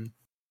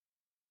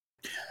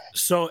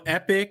So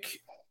Epic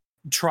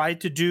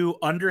tried to do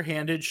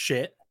underhanded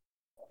shit.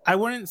 I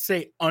wouldn't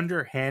say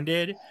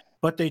underhanded,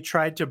 but they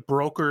tried to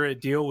broker a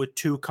deal with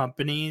two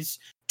companies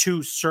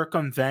to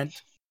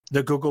circumvent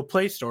the Google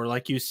Play Store,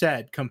 like you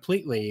said,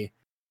 completely.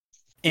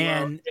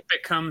 And if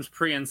it comes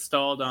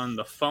pre-installed on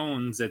the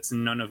phones, it's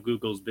none of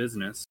Google's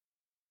business.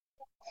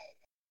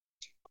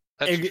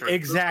 That's true.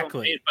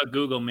 Exactly.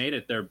 Google made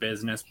it their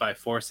business by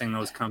forcing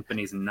those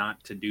companies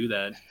not to do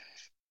that.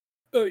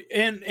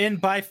 And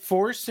by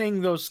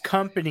forcing those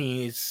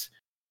companies,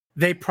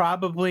 they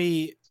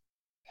probably,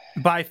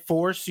 by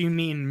force, you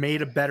mean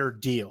made a better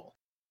deal.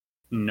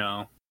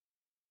 No.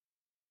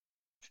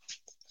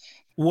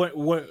 What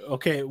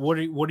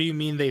do you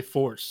mean they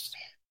forced?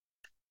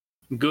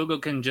 Google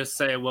can just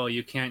say, well,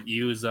 you can't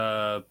use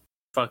a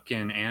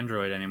fucking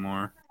Android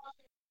anymore.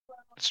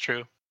 It's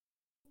true.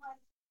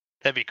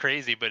 That'd be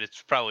crazy, but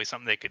it's probably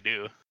something they could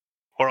do.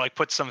 Or like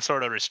put some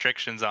sort of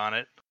restrictions on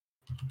it.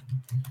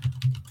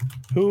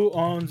 Who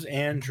owns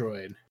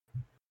Android?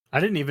 I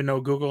didn't even know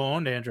Google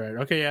owned Android.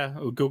 Okay, yeah,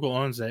 Google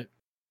owns it.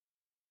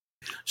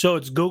 So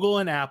it's Google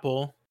and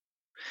Apple.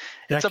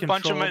 It's a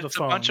bunch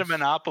of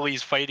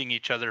monopolies fighting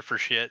each other for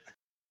shit.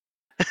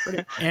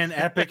 And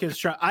Epic is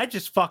trying. I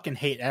just fucking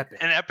hate Epic.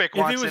 And Epic if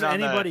wants it was in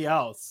on anybody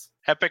else.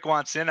 Epic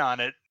wants in on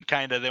it,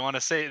 kind of. They want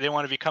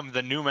to become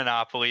the new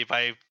monopoly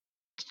by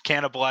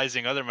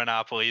cannibalizing other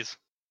monopolies.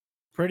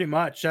 Pretty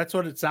much, that's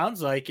what it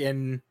sounds like.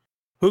 And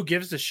who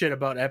gives a shit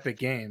about Epic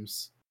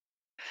Games?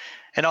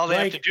 And all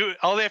they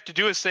have to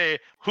do is say,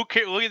 "Who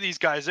cares? Look at these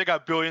guys; they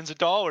got billions of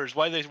dollars.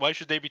 Why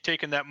should they be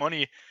taking that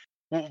money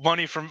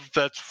from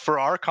that's for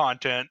our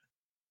content?"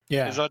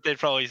 Yeah, is what they'd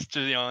probably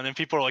do. And then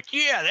people are like,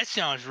 "Yeah, that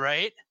sounds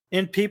right."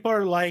 And people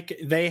are like,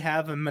 they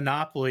have a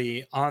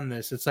monopoly on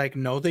this. It's like,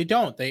 no, they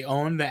don't. They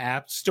own the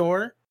App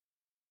Store.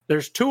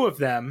 There's two of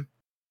them,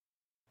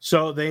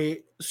 so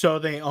they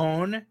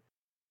own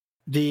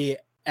the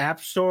App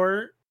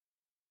Store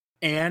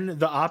and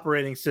the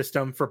operating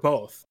system for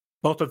both.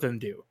 Both of them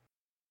do.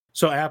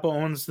 So Apple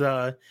owns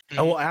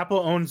Apple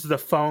owns the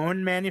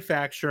phone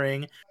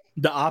manufacturing,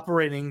 the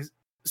operating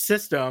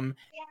system,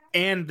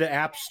 and the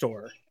App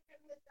Store.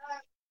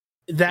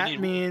 That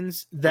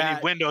means that we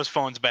need Windows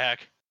phones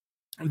back.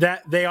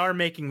 That they are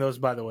making those,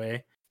 by the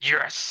way.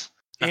 Yes.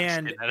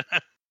 And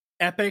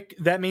Epic.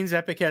 That means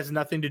Epic has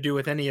nothing to do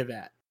with any of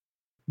that.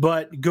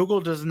 But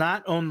Google does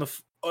not own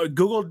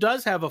Google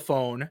does have a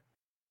phone,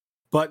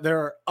 but there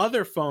are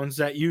other phones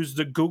that use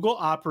the Google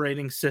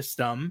operating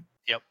system.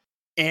 Yep.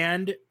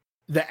 And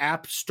the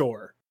App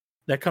Store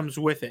that comes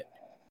with it.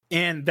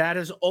 And that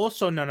is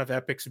also none of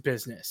Epic's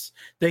business.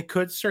 They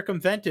could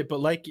circumvent it, but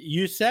like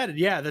you said,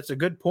 yeah, that's a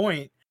good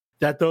point,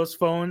 that those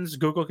phones,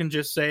 Google can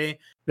just say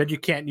that you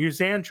can't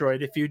use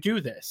Android if you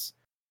do this.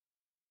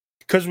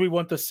 Because we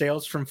want the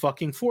sales from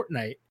fucking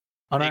Fortnite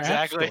on our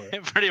App Store.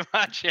 Pretty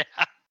much, yeah.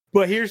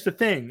 But here's the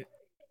thing.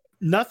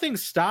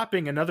 Nothing's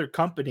stopping another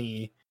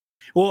company.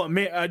 Well,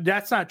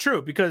 that's not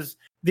true, because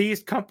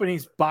these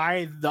companies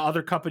buy the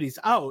other companies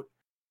out.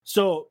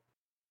 So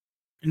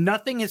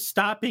nothing is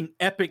stopping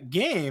Epic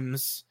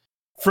Games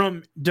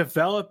from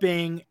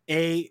developing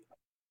a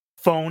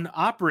phone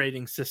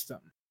operating system.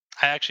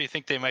 I actually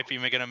think they might be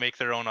going to make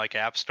their own like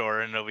App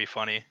Store, and it'll be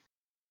funny.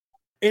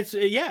 It's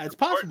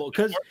possible,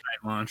 because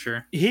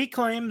launcher. He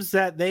claims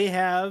that they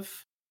have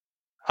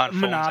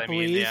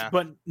monopolies,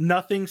 but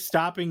nothing's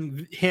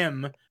stopping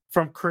him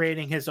from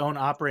creating his own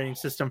operating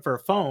system for a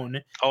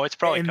phone. Oh, it's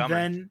probably coming.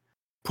 And then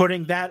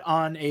putting that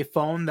on a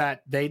phone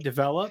that they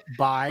develop,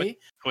 buy,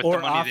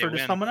 or offer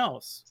to someone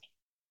else.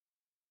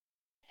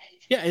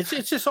 Yeah, it's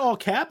just all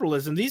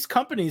capitalism. These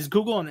companies,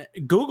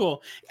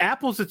 Google,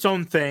 Apple's its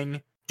own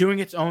thing, doing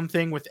its own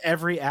thing with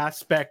every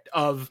aspect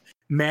of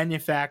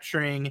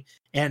manufacturing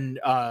and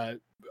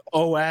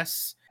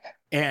OS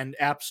and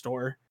App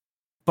Store.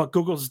 But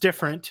Google's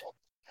different.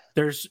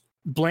 There's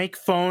blank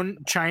phone,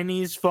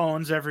 Chinese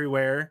phones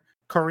everywhere,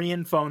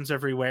 Korean phones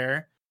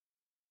everywhere,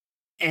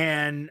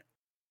 and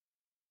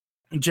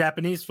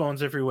Japanese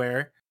phones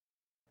everywhere.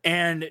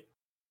 And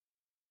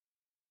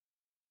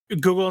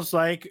Google's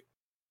like,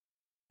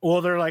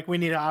 well, they're like, we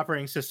need an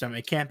operating system.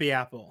 It can't be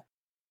Apple.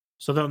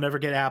 So they'll never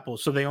get Apple.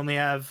 So they only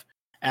have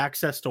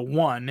access to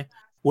one,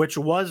 which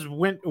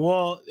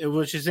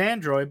is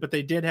Android, but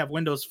they did have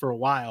Windows for a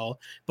while.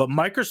 But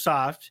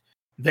Microsoft,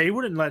 they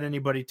wouldn't let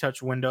anybody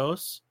touch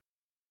Windows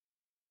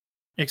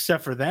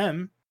except for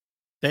them.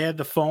 They had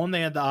the phone,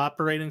 they had the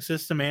operating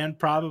system, and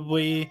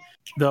probably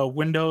the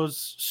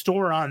Windows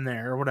Store on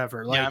there or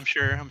whatever. Yeah, I'm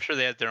sure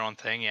they had their own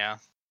thing. Yeah.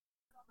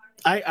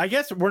 I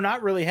guess we're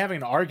not really having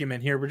an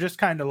argument here. We're just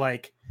kind of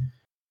like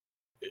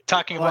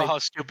talking about how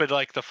stupid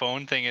like the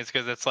phone thing is,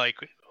 because it's like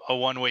a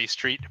one-way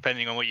street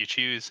depending on what you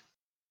choose.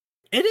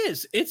 It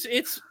is.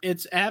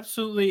 It's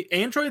absolutely,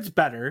 Android's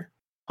better,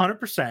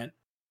 100%.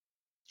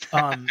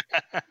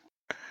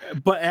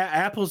 But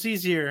Apple's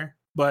easier,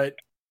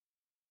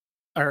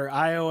 or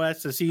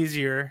iOS is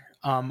easier.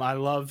 I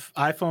love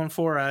iPhone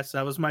 4S.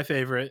 That was my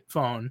favorite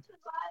phone.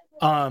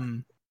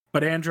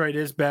 But Android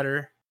is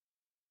better.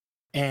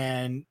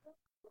 And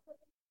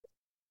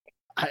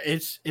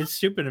It's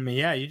stupid to me.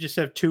 Yeah, you just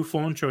have 2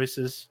 phone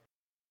choices.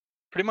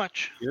 Pretty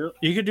much. Yep.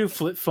 You could do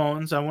flip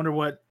phones. I wonder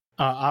what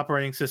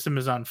operating system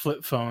is on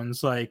flip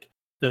phones. Like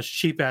those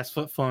cheap ass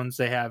flip phones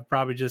they have,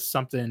 probably just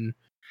something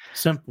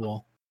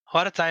simple. A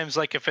lot of times,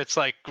 like if it's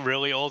like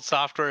really old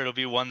software, it'll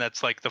be one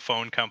that's like the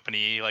phone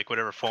company, like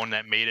whatever phone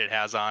that made it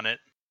has on it.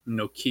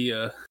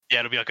 Nokia. Yeah,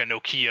 it'll be like a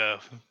Nokia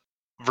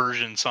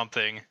version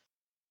something.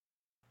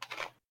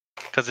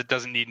 Because it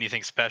doesn't need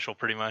anything special,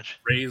 pretty much.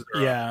 Razor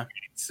Yeah,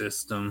 operating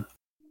system.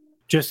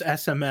 just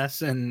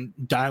SMS and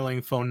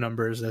dialing phone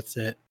numbers. That's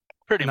it.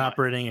 Pretty And much.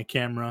 operating a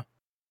camera.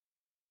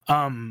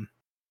 The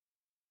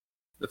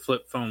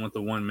flip phone with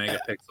the 1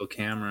 megapixel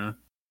camera.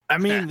 I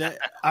mean,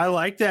 I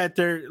like that.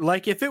 They're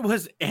like, if it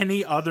was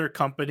any other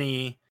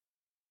company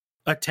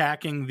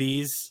attacking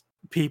these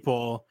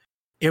people,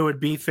 it would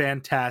be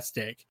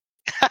fantastic.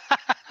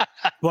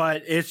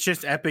 But it's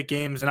just Epic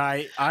Games, and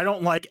I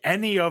don't like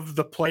any of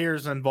the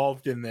players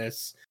involved in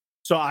this,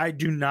 so I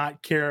do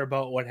not care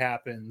about what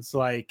happens.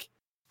 Like,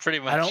 Pretty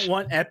much. I don't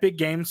want Epic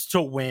Games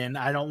to win.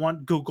 I don't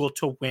want Google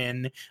to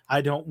win.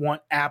 I don't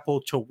want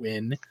Apple to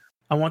win.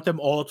 I want them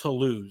all to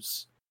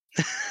lose.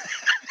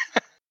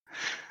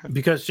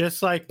 Because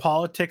just like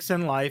politics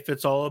in life,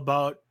 it's all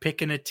about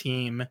picking a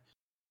team,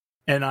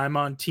 and I'm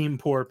on Team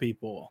Poor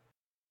People.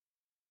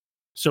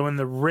 So when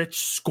the rich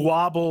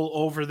squabble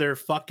over their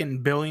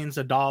fucking billions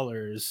of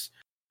dollars,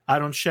 I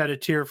don't shed a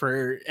tear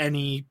for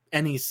any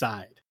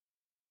side.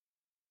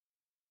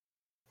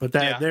 But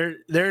that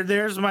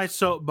there's my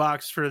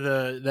soapbox for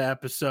the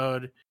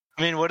episode.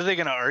 I mean, what are they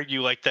going to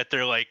argue? Like that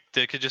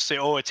they could just say,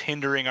 oh, it's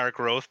hindering our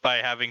growth by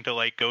having to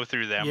like go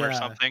through them or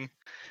something.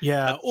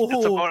 Yeah.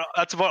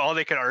 That's about all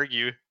they could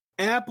argue.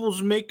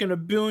 Apple's making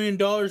 $1 billion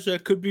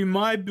that could be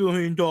my $1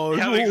 billion.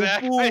 Yeah,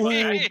 exactly.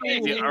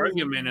 The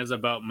argument is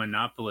about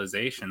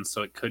monopolization,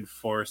 so it could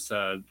force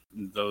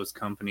those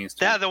companies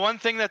to. Yeah, the one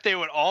thing that they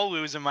would all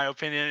lose, in my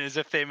opinion, is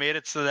if they made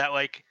it so that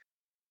like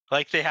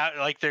they have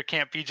like there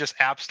can't be just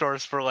app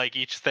stores for like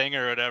each thing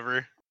or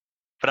whatever.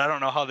 But I don't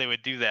know how they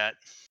would do that.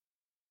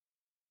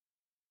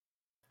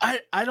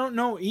 I don't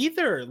know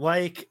either.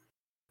 Like,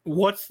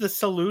 what's the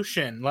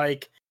solution?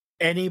 Like,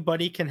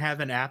 anybody can have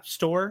an app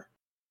store.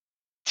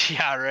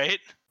 Yeah, right.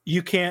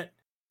 You can't,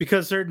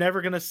 because they're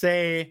never going to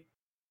say,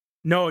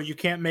 no, you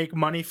can't make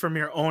money from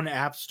your own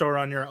app store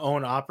on your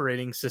own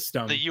operating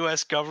system. The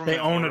U.S. government They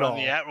own it all.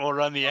 will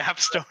run the app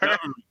store.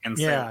 And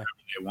say whatever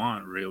they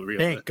want, real.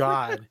 Thank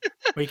God.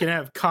 We can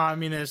have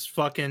communist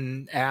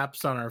fucking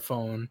apps on our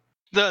phone.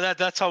 No,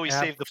 that's how we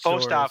App save the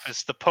post stores.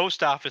 office. The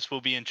post office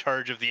will be in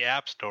charge of the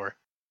app store.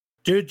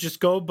 Dude, just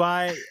go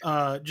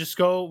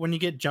when you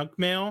get junk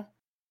mail.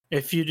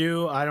 If you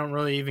do, I don't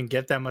really even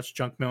get that much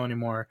junk mail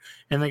anymore.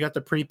 And they got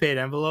the prepaid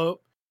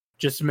envelope.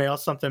 Just mail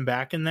something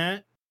back in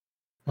that,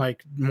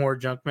 like more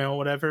junk mail,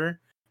 whatever.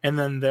 And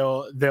then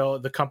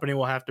the company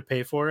will have to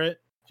pay for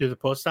it through the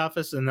post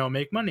office, and they'll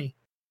make money.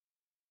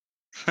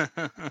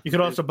 You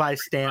could also buy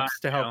stamps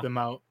to help them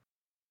out,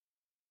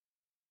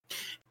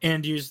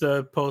 and use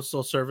the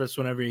postal service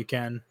whenever you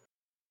can.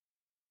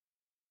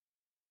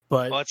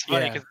 But Well, it's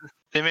funny because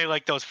they made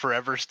like those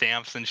forever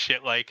stamps and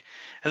shit, like,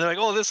 and they're like,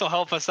 "Oh, this will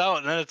help us out,"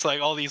 and then it's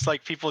like all these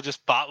like people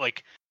just bought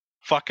like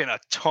fucking a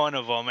ton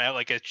of them at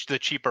like the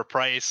cheaper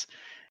price,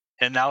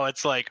 and now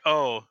it's like,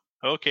 oh,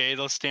 okay,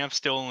 those stamps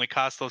still only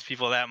cost those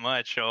people that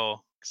much.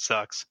 Oh,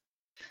 sucks.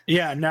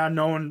 yeah, now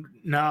no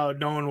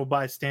one will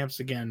buy stamps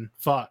again.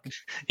 Fuck.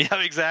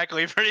 Yeah,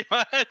 exactly, pretty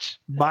much.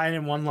 Buying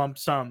in one lump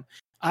sum.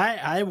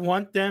 I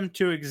want them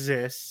to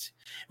exist.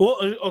 Well,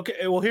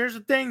 okay. Well, here's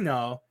the thing,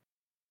 though.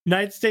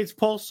 United States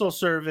Postal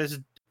Service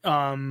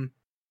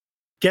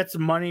gets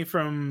money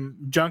from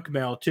junk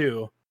mail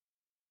too.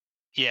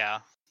 Yeah,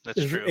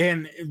 that's true.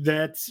 And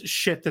that's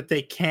shit that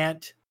they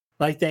can't,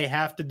 like, they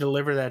have to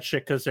deliver that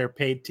shit because they're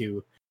paid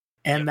to,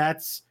 and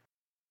that's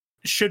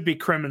should be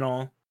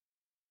criminal.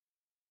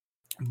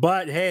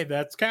 But hey,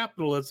 that's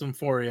capitalism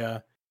for you.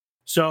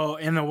 So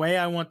in the way,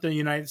 I want the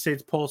United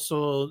States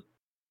Postal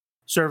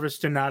Service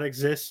to not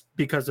exist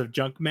because of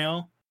junk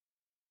mail.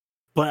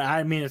 But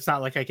I mean, it's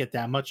not like I get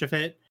that much of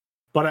it.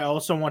 But I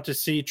also want to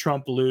see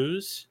Trump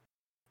lose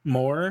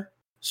more.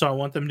 So I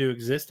want them to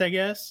exist, I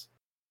guess.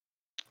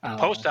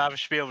 Post office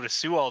should be able to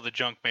sue all the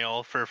junk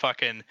mail for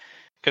fucking,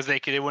 because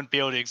they wouldn't be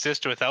able to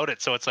exist without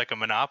it. So it's like a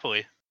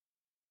monopoly.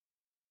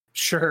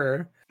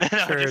 Sure. No,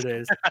 Sure it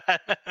is.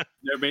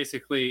 They're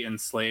basically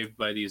enslaved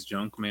by these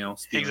junk mail.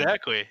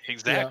 Exactly.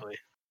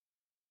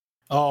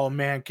 Oh,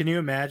 man. Can you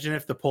imagine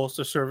if the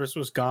Postal Service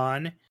was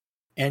gone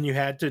and you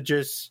had to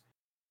just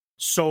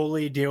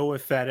solely deal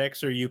with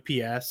FedEx or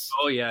UPS?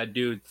 Oh, yeah,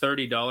 dude.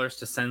 $30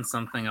 to send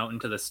something out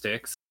into the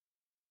sticks.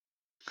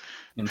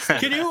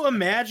 Can you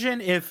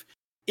imagine if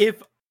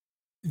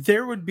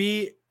there would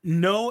be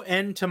no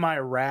end to my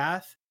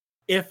wrath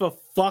if a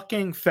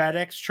fucking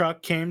FedEx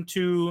truck came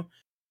to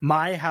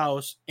my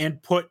house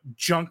and put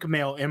junk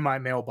mail in my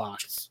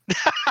mailbox?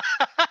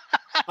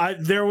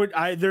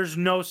 There's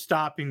no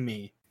stopping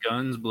me.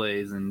 Guns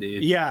blazing,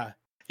 dude. Yeah.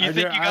 You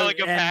think you got like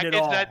a package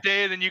that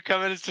day and then you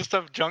come in, it's just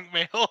some junk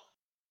mail?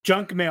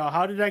 junk mail.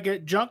 How did I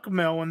get junk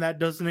mail when that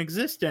doesn't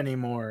exist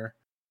anymore?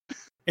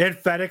 And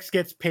FedEx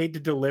gets paid to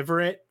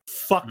deliver it?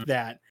 Fuck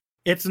that.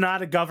 It's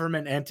not a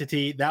government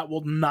entity. That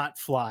will not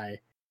fly.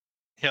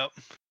 Yep.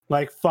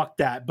 Like, fuck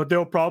that. But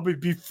they'll probably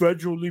be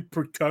federally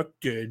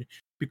protected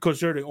because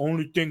they're the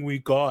only thing we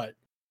got.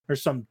 Or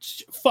some...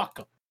 Fuck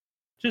them.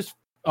 Just...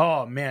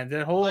 Oh, man.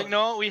 That whole... Like,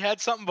 no, we had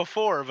something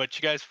before, but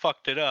you guys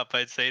fucked it up,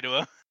 I'd say to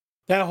him.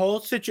 That whole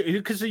situation...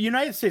 Because the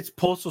United States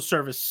Postal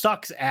Service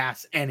sucks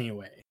ass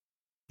anyway.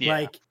 Yeah.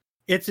 Like,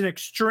 it's an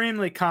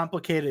extremely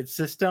complicated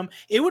system.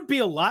 It would be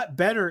a lot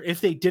better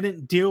if they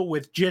didn't deal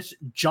with just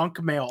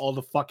junk mail all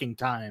the fucking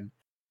time.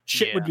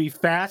 Shit would be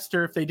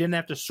faster if they didn't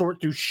have to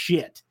sort through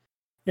shit.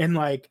 And,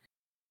 like,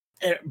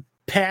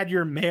 pad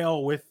your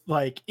mail with,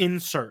 like,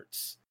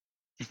 inserts.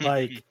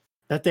 Like,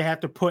 that they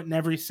have to put in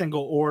every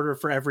single order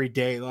for every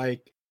day.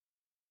 Like,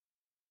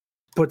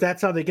 but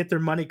that's how they get their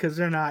money because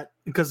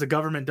the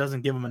government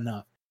doesn't give them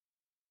enough.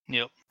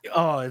 Yep.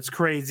 Oh, it's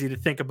crazy to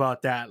think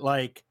about that.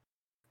 Like,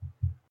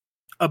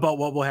 about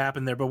what will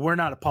happen there. But we're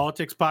not a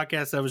politics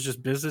podcast. That was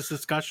just business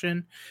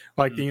discussion.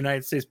 Like, the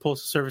United States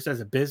Postal Service as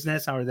a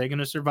business, how are they going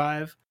to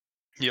survive?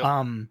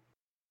 Yep.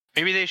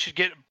 Maybe they should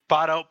get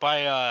bought out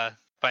by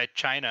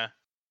China.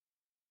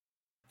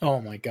 Oh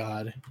my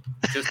God.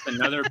 Just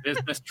another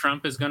business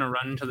Trump is going to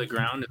run into the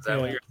ground. Is that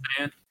what you're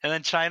saying? And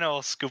then China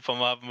will scoop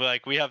them up and be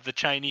like, we have the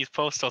Chinese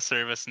Postal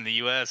Service in the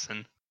U.S.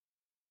 and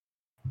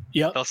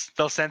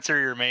they'll censor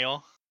your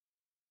mail.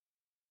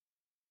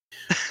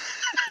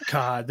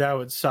 God, that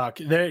would suck.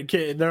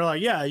 They're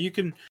like, yeah, you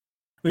can,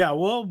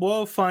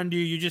 we'll fund you.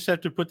 You just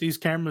have to put these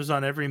cameras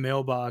on every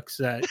mailbox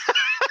that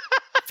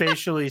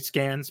facially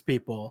scans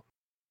people.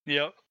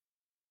 Yep.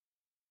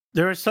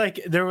 There was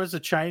a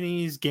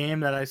Chinese game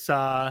that I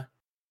saw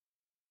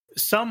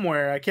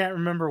somewhere. I can't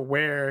remember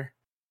where,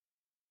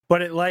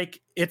 but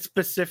it's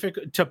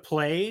specific to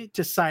play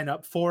to sign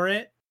up for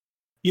it.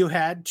 You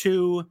had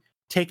to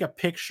take a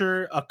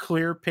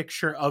clear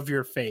picture of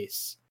your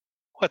face.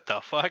 What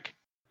the fuck?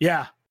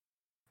 Yeah.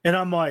 And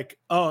I'm like,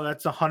 oh,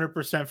 that's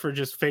 100% for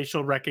just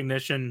facial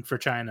recognition for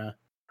China.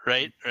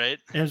 Right. And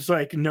it's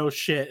like, no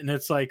shit. And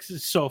it's like,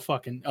 so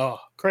fucking,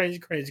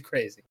 crazy.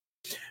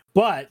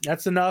 But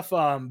that's enough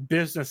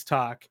business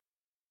talk.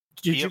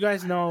 Did you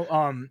guys know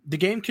the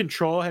game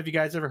Control? Have you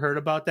guys ever heard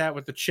about that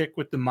with the chick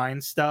with the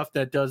mind stuff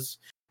that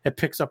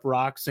picks up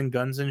rocks and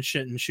guns and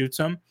shit and shoots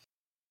them?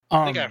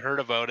 I think I heard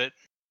about it.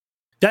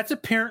 That's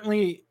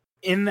apparently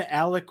in the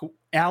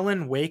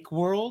Alan Wake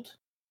world.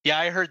 Yeah,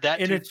 I heard that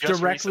too. And it's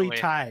directly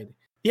tied.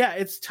 Yeah,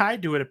 it's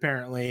tied to it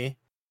apparently.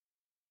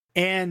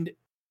 And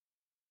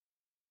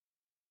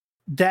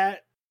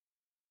that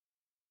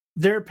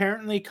they're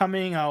apparently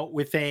coming out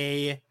with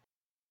a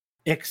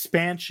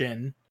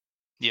expansion.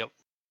 Yep.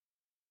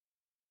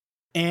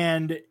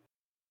 And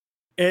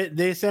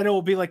they said it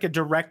will be like a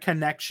direct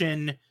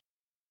connection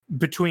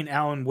between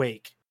Alan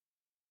Wake.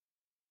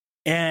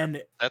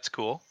 And that's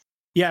cool.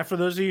 Yeah, for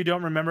those of you who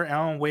don't remember,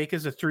 Alan Wake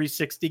is a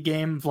 360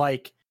 game.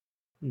 Like,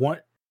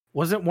 what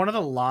was it? One of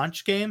the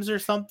launch games or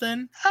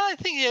something? I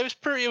think it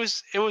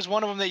was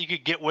one of them that you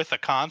could get with a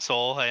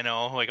console. I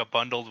know, like a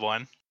bundled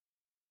one.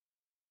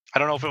 I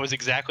don't know if it was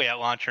exactly at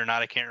launch or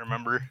not. I can't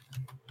remember.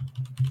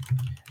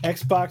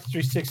 Xbox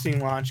 360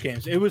 launch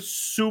games. It was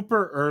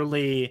super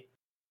early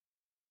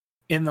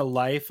in the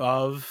life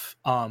of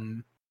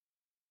the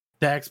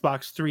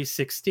Xbox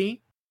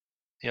 360.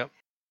 Yep.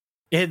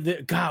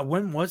 God,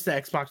 when was the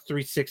Xbox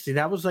 360?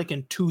 That was like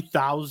in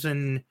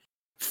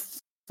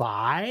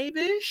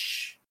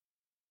 2005-ish?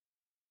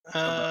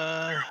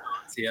 Yeah,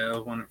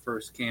 when it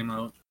first came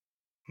out.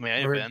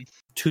 May have been.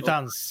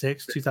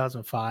 2006,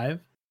 2005.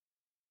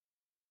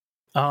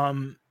 I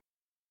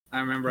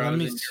remember I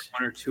was in year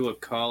 1 or 2 of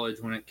college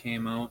when it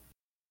came out.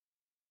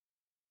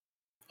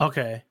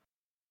 Okay.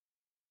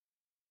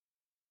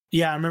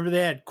 Yeah, I remember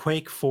they had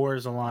Quake 4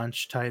 as a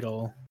launch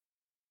title.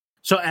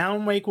 So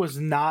Alan Wake was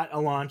not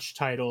a launch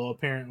title,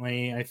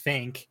 apparently, I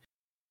think.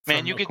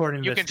 Man, you can still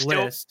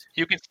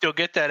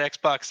get that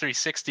Xbox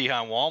 360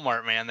 on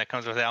Walmart, man, that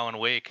comes with Alan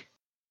Wake.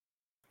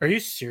 Are you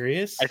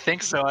serious? I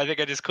think so. I think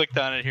I just clicked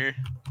on it here.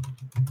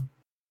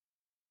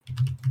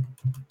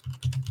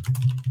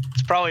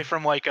 It's probably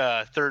from like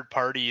a third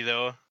party,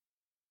 though.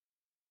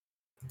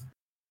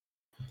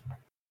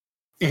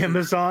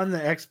 Amazon, the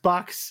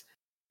Xbox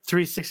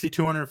 360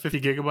 250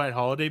 gigabyte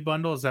holiday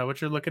bundle. Is that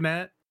what you're looking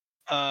at?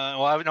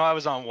 Well, I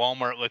was on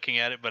Walmart looking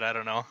at it, but I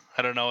don't know.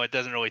 It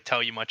doesn't really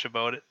tell you much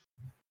about it.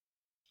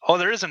 Oh,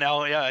 there is an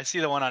L. Yeah, I see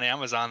the one on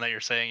Amazon that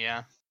you're saying.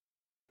 Yeah,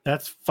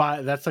 that's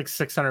like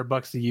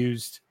 $600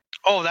 used.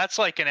 Oh, that's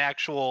like an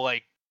actual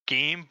like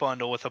game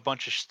bundle with a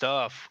bunch of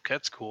stuff.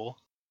 That's cool.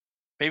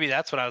 Maybe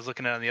that's what I was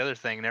looking at on the other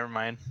thing. Never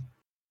mind.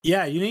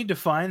 Yeah, you need to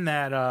find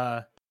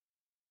that.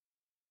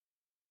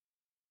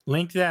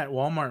 Link that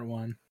Walmart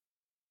one.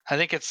 I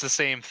think it's the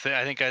same thing.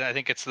 I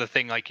think it's the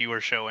thing like you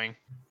were showing.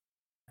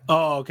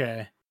 Oh,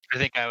 okay. I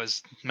think I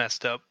was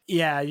messed up.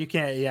 Yeah, you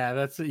can't.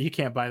 Yeah, you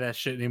can't buy that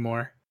shit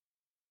anymore.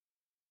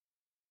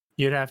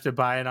 You'd have to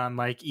buy it on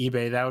like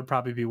eBay. That would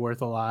probably be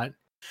worth a lot.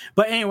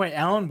 But anyway,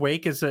 Alan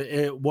Wake was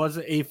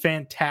a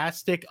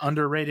fantastic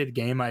underrated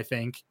game, I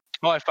think.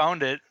 Oh, I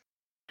found it.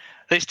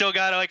 They still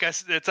got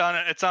it's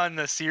on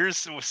the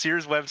Sears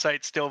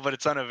website still, but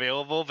it's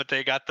unavailable. But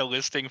they got the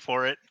listing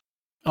for it.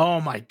 Oh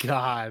my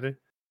god!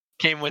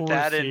 Came with Poor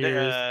that,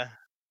 Sears. and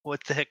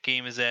what the heck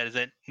game is that? Is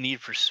that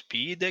Need for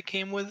Speed that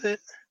came with it?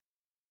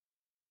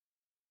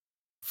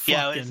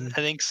 Yeah, I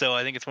think so.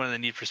 I think it's one of the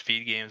Need for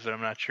Speed games, but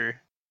I'm not sure.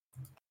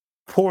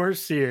 Poor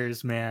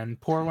Sears, man.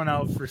 Pour one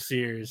out for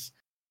Sears.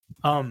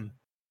 Yeah,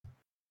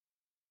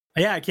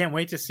 I can't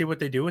wait to see what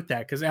they do with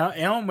that because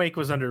Alan Wake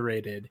was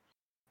underrated.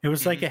 It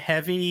was like a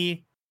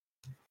heavy.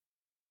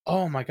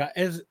 Oh my god!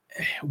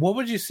 What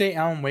would you say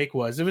Alan Wake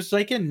was? It was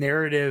like a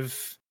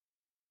narrative.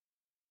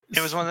 It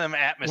was one of them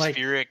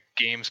atmospheric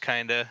games,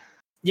 kind of.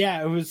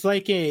 Yeah, it was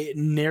like a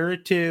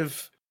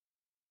narrative,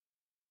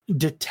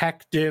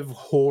 detective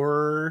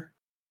horror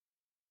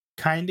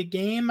kind of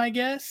game, I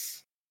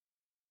guess.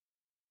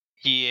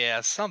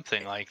 Yeah,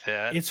 something like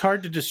that. It's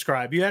hard to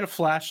describe. You had a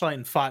flashlight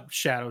and fought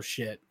shadow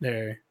shit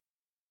there.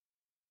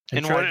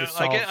 And what,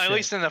 like at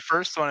least in the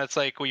first one, it's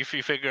like you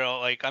figure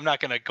out, like, I'm not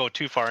gonna go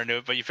too far into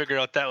it, but you figure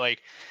out that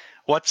like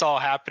what's all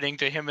happening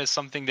to him is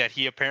something that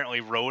he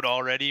apparently wrote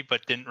already,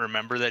 but didn't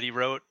remember that he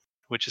wrote,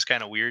 which is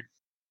kind of weird.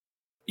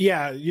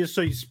 Yeah,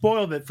 so you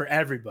spoiled it for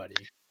everybody.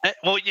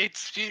 Well, you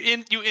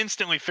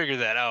instantly figure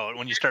that out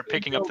when you start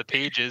picking up the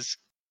pages.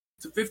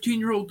 It's a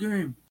 15-year-old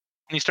game.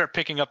 When you start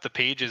picking up the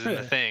pages in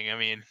the thing, I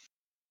mean,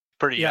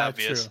 pretty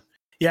obvious. True.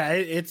 Yeah,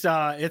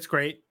 it's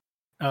great.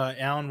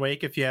 Alan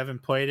Wake, if you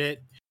haven't played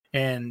it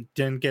and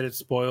didn't get it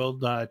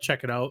spoiled,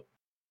 check it out.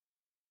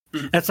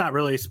 That's not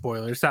really a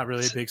spoiler. It's not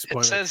really a big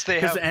spoiler. It says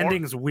because the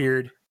ending's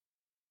weird.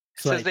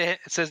 It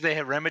says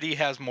Remedy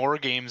has more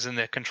games in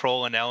the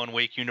Control and Alan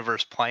Wake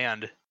universe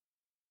planned.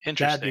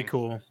 Interesting.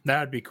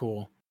 That'd be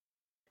cool.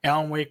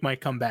 Alan Wake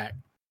might come back.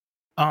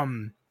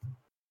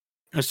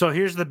 So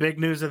here's the big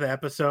news of the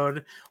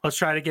episode. Let's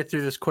try to get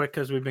through this quick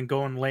because we've been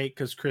going late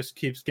because Chris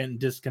keeps getting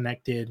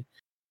disconnected.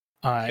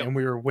 And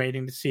we were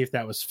waiting to see if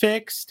that was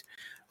fixed.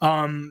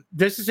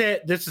 This is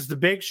it. This is the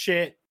big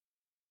shit.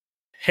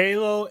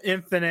 Halo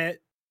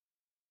Infinite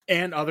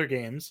and other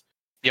games.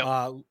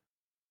 Yep.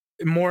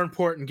 More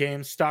important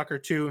games, Stalker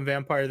 2 and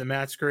Vampire the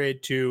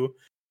Masquerade 2,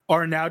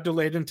 are now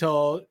delayed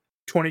until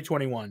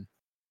 2021.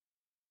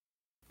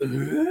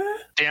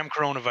 Damn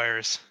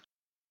coronavirus.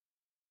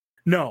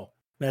 No,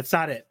 that's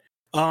not it.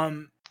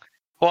 Well,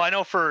 I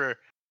know for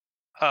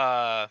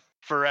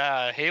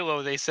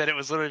Halo, they said it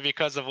was literally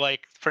because of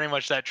like pretty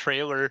much that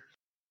trailer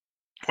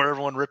where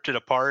everyone ripped it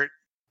apart.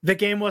 The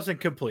game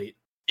wasn't complete.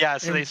 Yeah,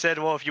 so they said,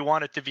 well, if you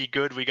want it to be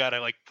good, we gotta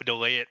like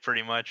delay it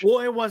pretty much.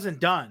 Well, it wasn't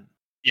done.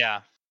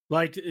 Yeah.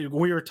 Like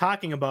we were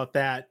talking about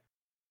that,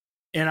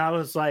 and I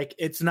was like,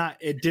 it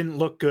didn't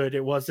look good.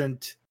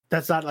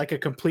 That's not like a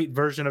complete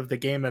version of the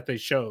game that they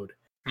showed.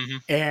 Mm-hmm.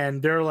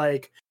 And they're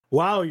like,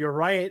 wow, you're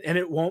right. And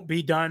it won't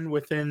be done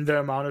within the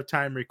amount of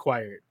time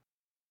required.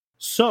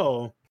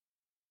 So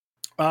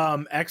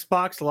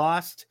Xbox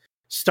lost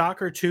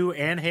Stalker 2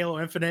 and Halo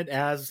Infinite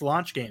as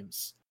launch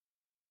games.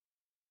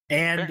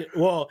 And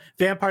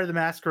Vampire the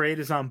Masquerade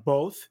is on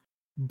both,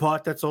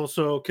 but that's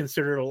also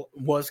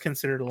was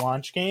considered a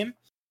launch game.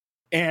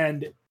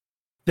 And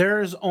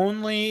there's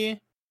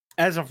only,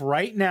 as of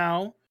right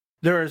now,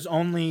 there is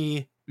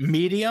only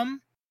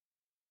Medium,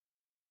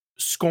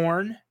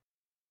 Scorn,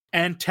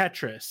 and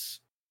Tetris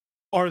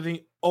are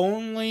the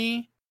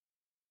only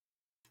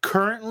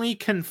currently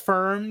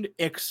confirmed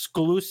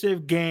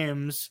exclusive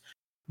games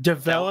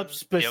developed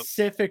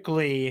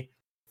specifically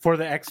for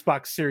the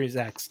Xbox Series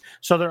X.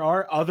 So there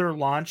are other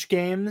launch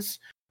games,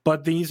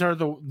 but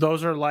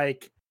those are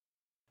like,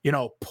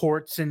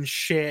 ports and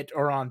shit,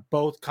 or on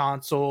both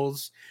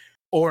consoles,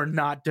 or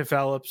not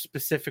developed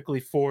specifically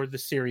for the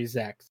Series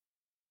X.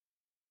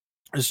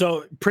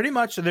 So pretty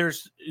much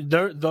there's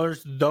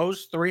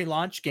those three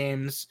launch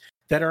games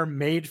that are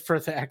made for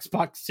the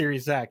Xbox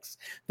Series X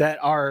that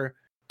are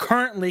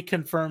currently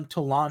confirmed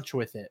to launch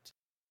with it,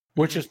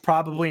 which is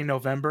probably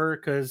November,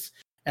 because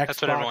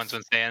that's what everyone's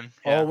been saying.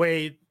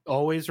 Yeah.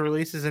 Always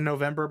releases in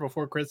November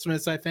before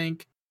Christmas, I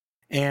think.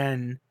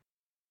 And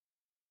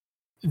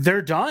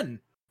they're done.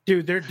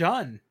 Dude, they're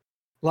done.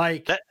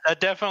 Like that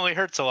definitely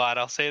hurts a lot,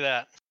 I'll say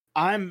that.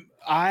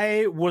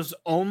 I was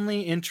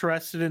only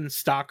interested in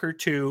Stalker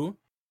 2,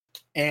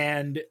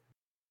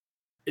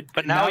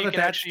 but now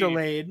that's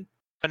delayed.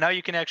 But now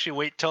you can actually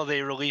wait till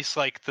they release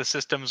like the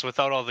systems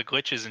without all the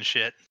glitches and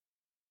shit.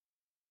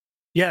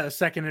 Yeah, the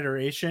second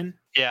iteration.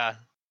 Yeah.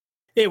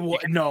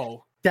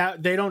 No.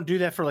 That they don't do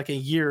that for like a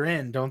year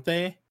in, don't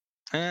they?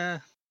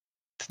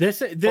 There's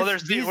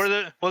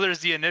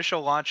the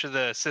initial launch of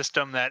the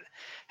system that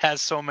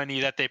has so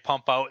many that they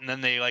pump out and then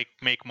they like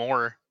make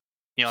more,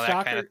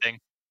 that kind of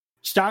thing.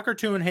 Stalker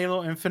 2 and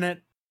Halo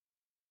Infinite,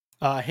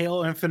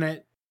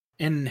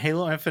 in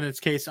Halo Infinite's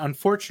case,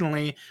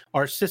 unfortunately,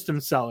 are system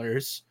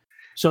sellers.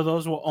 So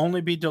those will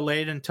only be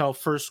delayed until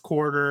first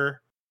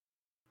quarter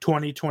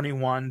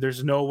 2021.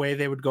 There's no way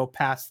they would go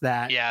past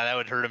that. Yeah, that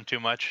would hurt them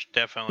too much,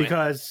 definitely.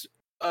 Because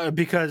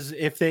because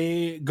if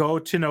they go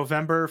to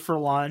November for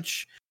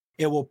launch,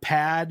 it will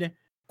pad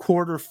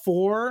quarter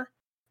 4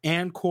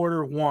 and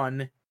quarter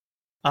 1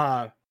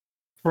 for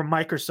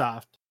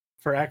Microsoft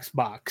for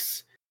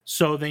Xbox.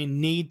 So they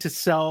need to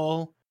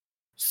sell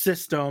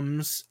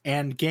systems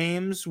and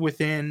games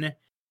within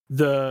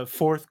the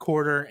fourth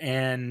quarter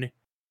and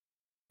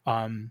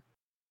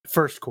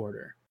first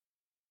quarter.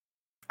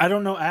 I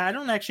don't know. I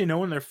don't actually know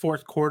when their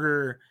fourth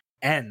quarter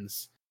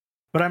ends,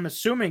 but I'm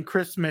assuming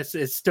Christmas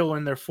is still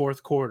in their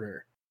fourth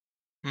quarter.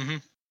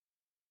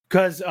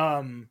 Because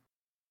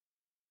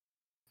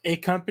a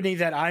company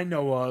that I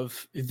know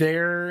of,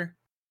 their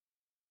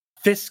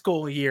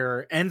fiscal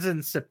year ends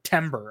in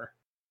September.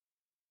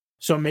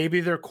 So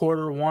maybe their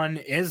quarter 1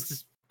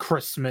 is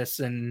Christmas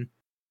and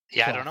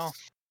yeah, I don't know.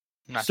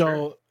 I'm not so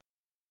sure.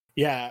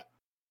 Yeah.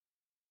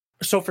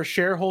 So for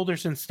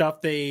shareholders and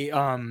stuff, they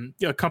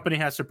a company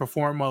has to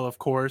perform well, of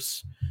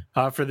course,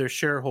 for their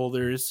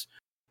shareholders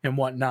and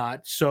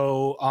whatnot.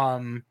 So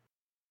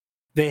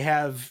they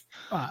have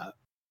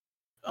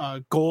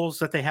goals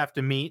that they have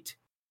to meet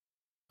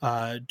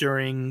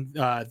during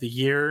the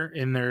year,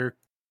 and they're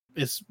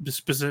is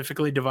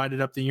specifically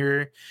divided up the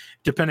year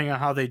depending on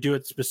how they do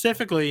it,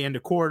 specifically into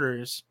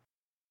quarters,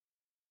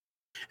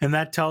 and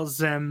that tells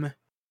them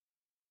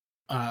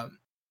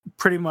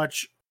pretty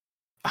much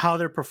how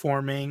they're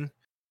performing,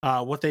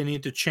 what they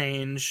need to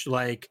change,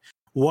 like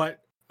what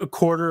a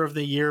quarter of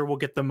the year will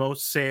get the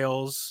most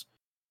sales,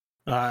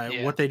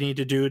 what they need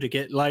to do to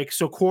get, like,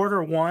 so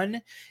quarter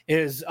 1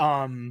 is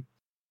I'm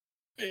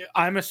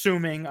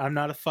assuming, I'm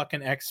not a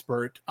fucking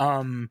expert,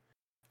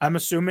 I'm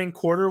assuming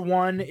quarter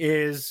 1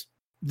 is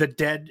the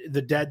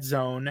dead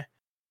zone,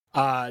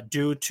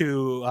 due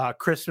to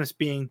Christmas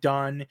being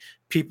done.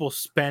 People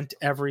spent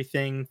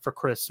everything for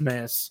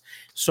Christmas,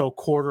 so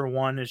quarter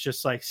 1 is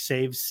just like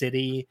Save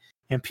City,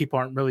 and people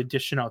aren't really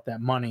dishing out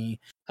that money.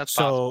 That's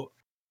so possible.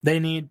 they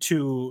need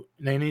to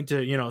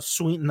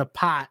sweeten the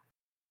pot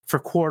for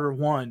quarter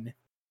 1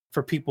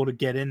 for people to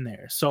get in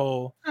there.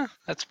 So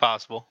That's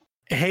possible.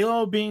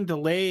 Halo being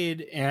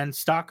delayed and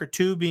Stalker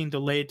 2 being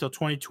delayed till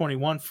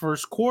 2021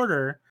 first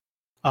quarter,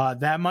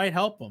 that might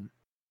help them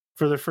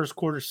for their first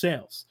quarter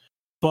sales.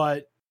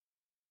 But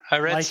I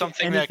read like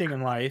something anything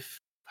in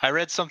life, I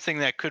read something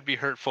that could be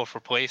hurtful for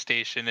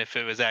PlayStation if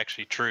it was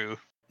actually true.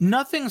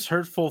 nothing's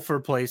hurtful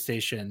for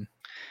PlayStation.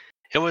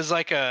 It was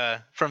like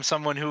from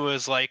someone who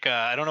was like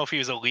I don't know if he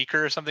was a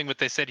leaker or something, but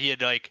they said he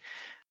had like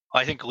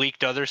I think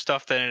leaked other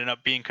stuff that ended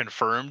up being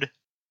confirmed.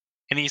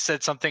 And he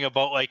said something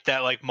about like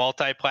that, like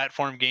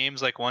multi-platform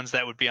games, like ones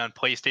that would be on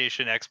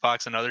PlayStation,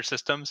 Xbox, and other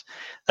systems,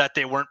 that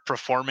they weren't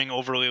performing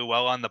overly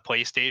well on the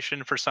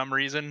PlayStation for some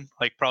reason,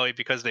 like probably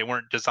because they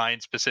weren't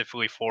designed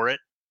specifically for it.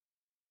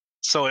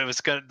 So it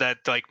was good that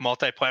like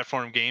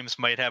multi-platform games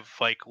might have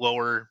like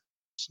lower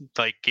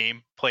like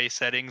gameplay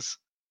settings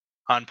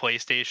on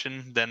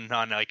PlayStation than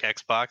on like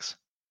Xbox.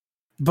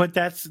 But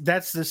that's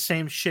the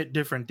same shit,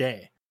 different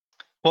day.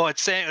 Well,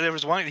 it's saying there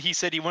was one. He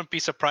said he wouldn't be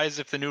surprised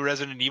if the new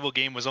Resident Evil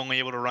game was only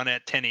able to run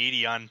at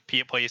 1080 on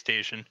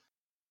PlayStation.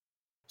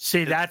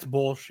 See, that's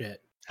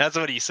bullshit. That's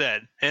what he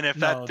said. And if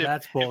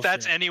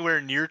that's anywhere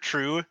near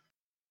true,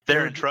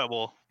 they're in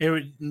trouble.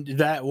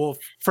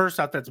 First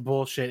off, that's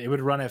bullshit. It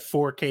would run at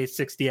 4K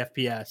 60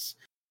 FPS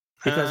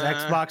because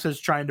Xbox is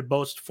trying to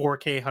boast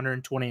 4K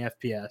 120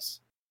 FPS.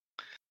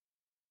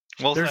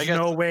 Well, there's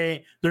no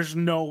way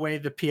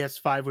the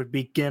PS5 would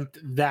be gimped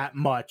that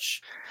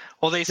much.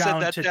 Well, they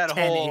said that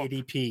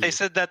 1080p. They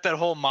said that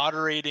whole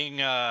moderating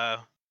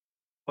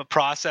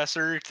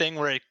processor thing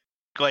where it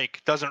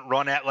like doesn't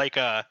run at like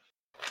a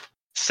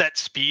set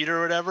speed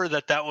or whatever,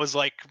 that was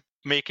like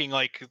making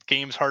like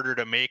games harder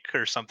to make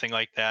or something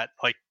like that,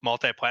 like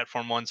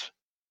multi-platform ones,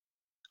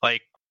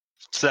 like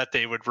so that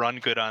they would run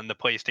good on the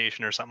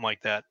PlayStation or something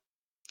like that.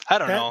 I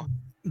don't know.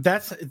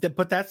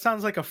 But that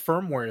sounds like a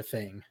firmware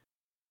thing.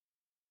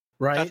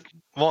 Right?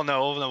 No,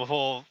 the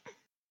whole.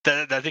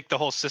 I think the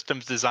whole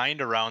system's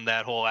designed around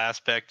that whole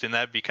aspect, and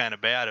that'd be kind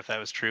of bad if that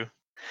was true.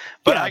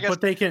 But yeah, I guess,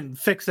 but they can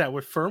fix that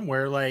with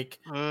firmware, like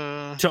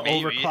to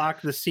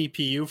overclock the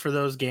CPU for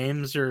those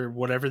games or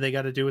whatever they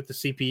got to do with the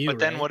CPU. But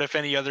then, what if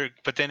any other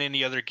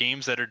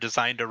games that are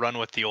designed to run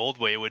with the old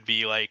way would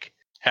be like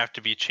have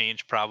to be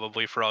changed,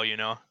 probably, for all you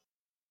know.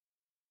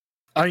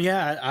 Oh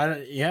yeah,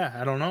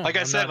 I don't know. Like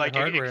I said, like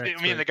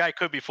the guy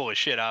could be full of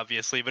shit,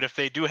 obviously, but if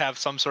they do have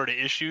some sort of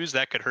issues,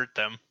 that could hurt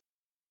them.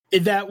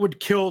 That would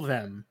kill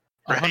them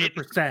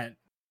 100%.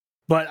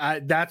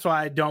 But that's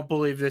why I don't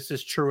believe this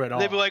is true at all.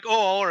 They'd be like, "Oh,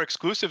 all our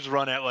exclusives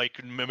run at like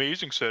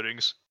amazing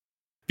settings."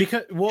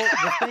 Because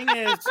the thing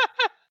is,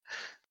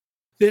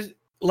 this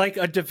like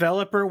a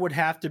developer would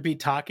have to be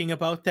talking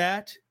about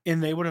that,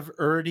 and they would have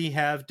already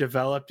have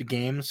developed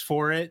games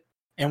for it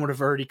and would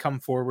have already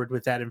come forward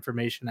with that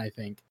information, I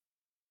think.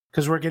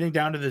 Because we're getting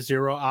down to the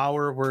 0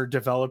 hour where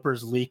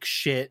developers leak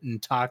shit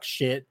and talk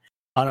shit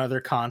on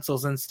other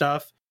consoles and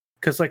stuff.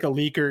 Because like a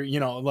leaker,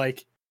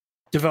 like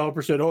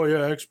developer said, "Oh yeah,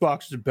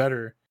 Xbox is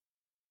better."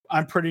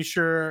 I'm pretty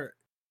sure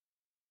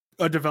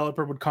a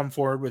developer would come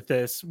forward with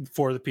this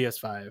for the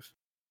PS5.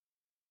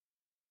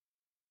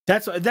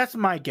 That's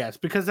my guess,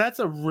 because that's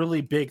a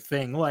really big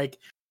thing. Like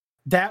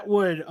that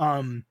would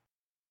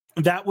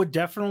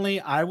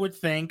definitely, I would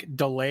think,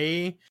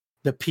 delay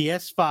the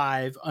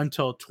PS5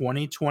 until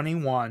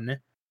 2021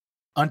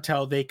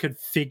 until they could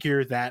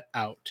figure that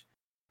out.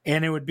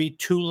 And it would be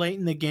too late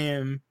in the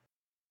game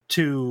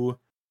to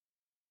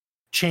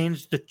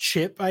change the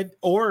chip,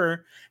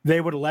 or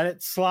they would let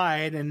it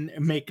slide and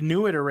make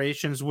new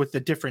iterations with a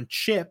different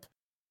chip.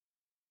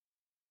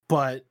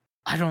 But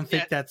I don't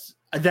think that's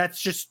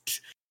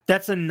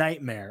a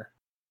nightmare.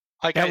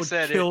 Like that I would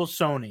said, kill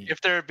Sony.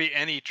 If there would be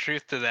any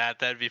truth to that,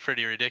 that'd be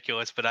pretty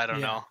ridiculous. But I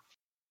don't know.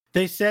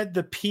 They said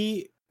the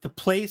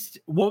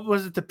what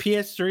was it? The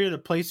PS3 or the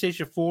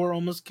PlayStation 4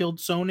 almost killed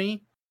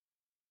Sony.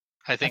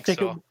 I think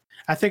so.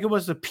 I think it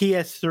was the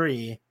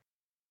PS3,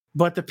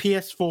 but the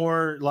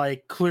PS4,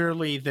 like,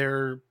 clearly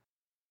they're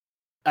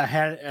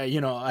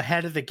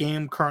ahead of the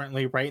game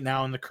currently right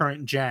now in the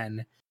current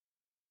gen.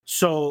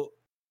 So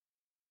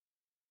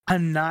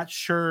I'm not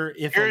sure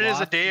if here it is.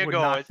 A day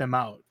ago, knock them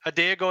out. A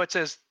day ago, it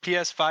says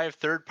PS5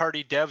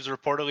 third-party devs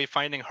reportedly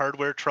finding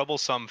hardware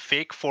troublesome.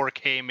 Fake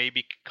 4K may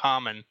be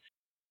common.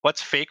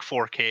 What's fake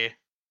 4K?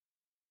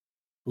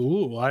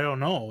 Ooh, I don't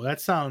know. That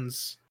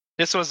sounds.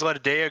 This was a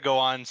day ago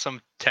on some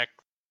tech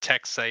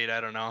site.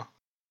 I don't know.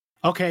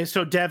 Okay,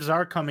 so devs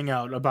are coming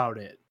out about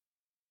it,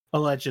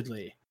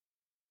 allegedly.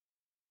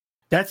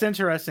 That's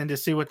interesting to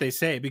see what they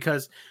say,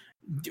 because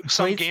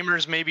some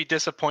gamers may be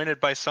disappointed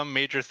by some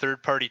major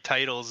third-party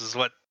titles, is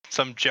what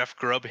some Jeff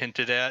Grubb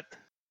hinted at.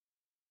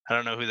 I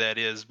don't know who that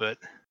is, but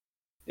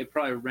they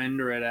probably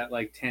render it at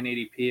like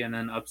 1080p and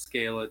then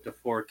upscale it to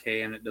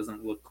 4K, and it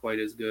doesn't look quite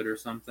as good or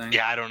something.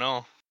 Yeah, I don't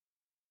know.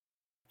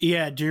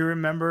 Yeah, do you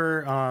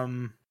remember?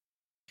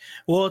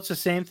 Well, it's the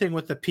same thing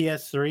with the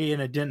PS3,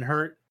 and it didn't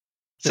hurt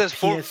the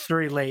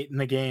PS3 late in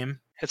the game.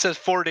 It says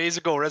 4 days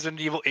ago,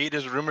 Resident Evil 8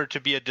 is rumored to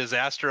be a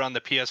disaster on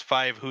the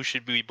PS5. Who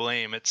should we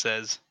blame? It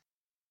says.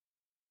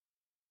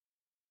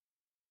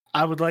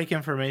 I would like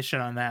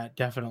information on that,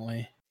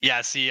 definitely.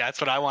 Yeah, see,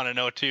 that's what I want to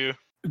know too.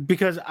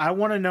 Because I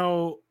want to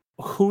know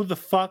who the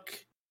fuck.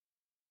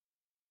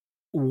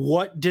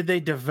 What did they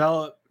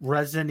develop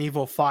Resident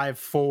Evil 5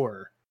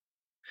 for?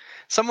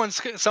 Someone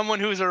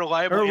who's a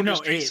reliable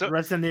industry source.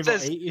 Resident Evil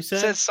 8, you said?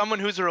 Says someone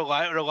who's a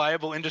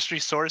reliable industry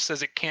source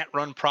says it can't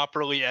run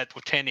properly at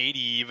 1080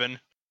 even,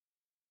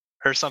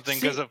 or something,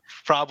 because of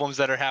problems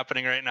that are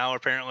happening right now,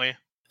 apparently.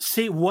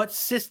 See, what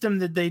system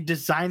did they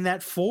design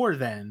that for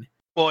then?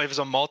 Well, it was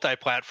a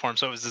multi-platform,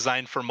 so it was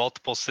designed for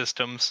multiple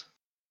systems.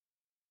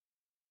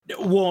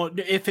 Well,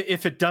 if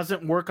it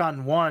doesn't work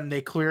on one,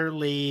 they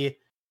clearly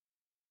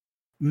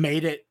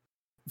made it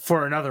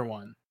for another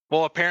one.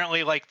 Well,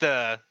 apparently, like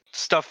the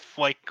stuff,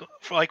 like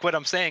what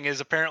I'm saying is,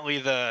 apparently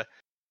the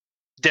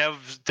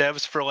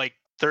devs for like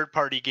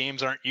third-party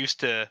games aren't used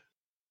to,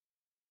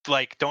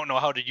 like, don't know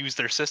how to use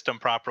their system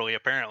properly.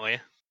 Apparently,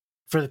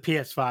 for the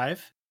PS5.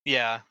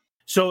 Yeah.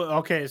 So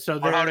okay, so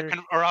or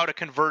how to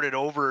convert it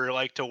over,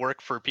 like, to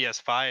work for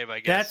PS5. I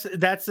guess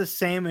that's the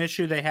same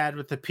issue they had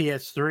with the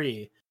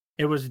PS3.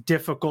 It was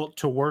difficult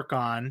to work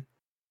on.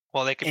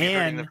 Well, they could be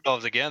hurting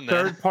themselves again.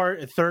 Then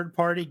third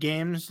party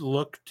games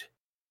looked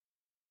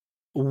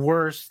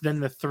worse than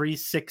the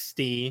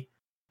 360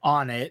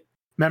 on it.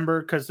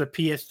 Remember, because the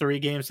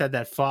PS3 games had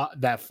that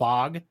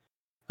fog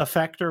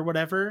effect or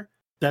whatever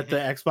that the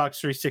Xbox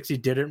 360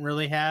 didn't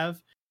really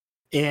have,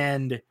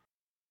 and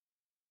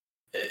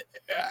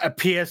a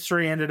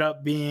PS3 ended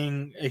up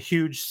being a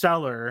huge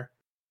seller,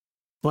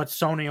 but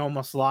Sony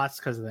almost lost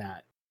because of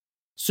that.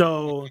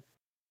 So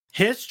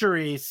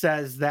history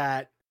says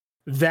that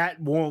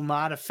will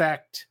not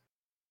affect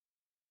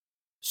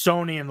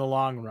Sony in the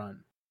long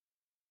run.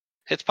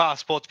 It's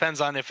possible. It depends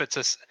on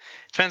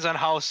depends on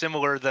how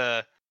similar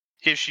the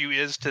issue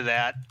is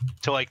to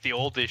like the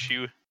old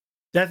issue.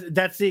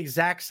 That's the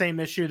exact same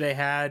issue they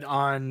had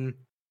on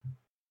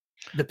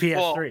the PS3.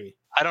 Well,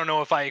 I don't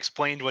know if I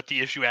explained what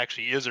the issue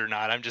actually is or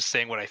not. I'm just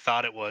saying what I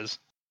thought it was.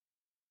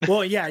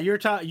 Well, yeah, you're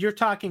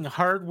talking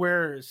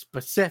hardware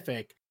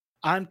specific.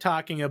 I'm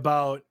talking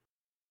about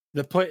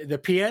the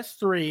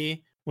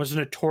PS3 was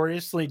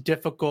notoriously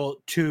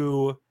difficult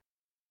to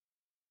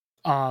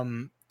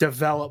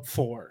develop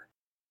for.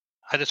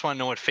 I just want to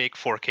know what fake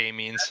 4K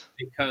means.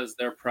 Because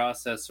their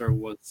processor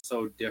was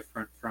so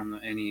different from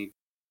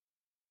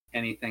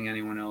anything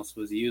anyone else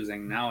was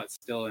using. Now it's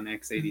still an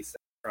x86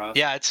 processor.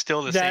 Yeah, it's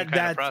still the same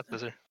kind of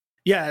processor.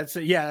 Yeah,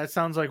 that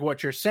sounds like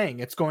what you're saying.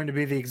 It's going to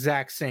be the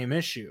exact same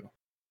issue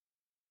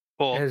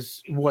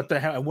as what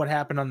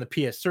happened on the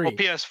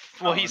PS3.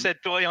 Well, he said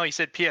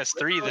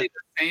PS3. The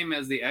same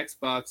as the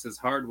Xbox's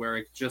hardware.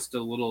 It's just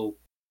a little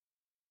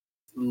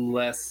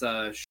less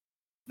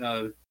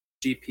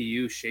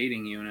GPU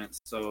shading units.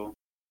 So.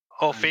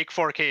 Fake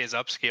 4K is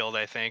upscaled,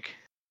 I think.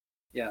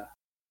 Yeah.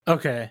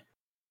 Okay.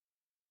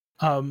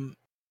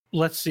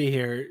 Let's see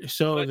here.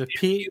 So but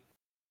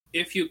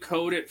if you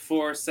code it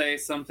for, say,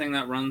 something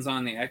that runs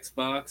on the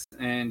Xbox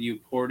and you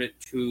port it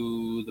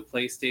to the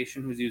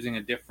PlayStation, who's using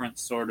a different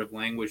sort of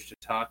language to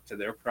talk to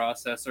their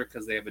processor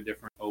because they have a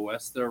different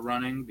OS they're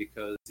running,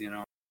 because,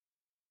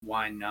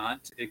 why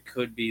not? It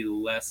could be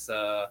less.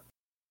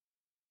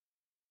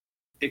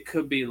 It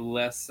could be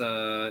less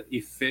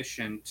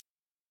efficient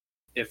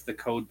if the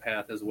code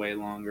path is way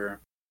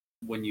longer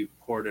when you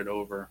port it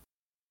over.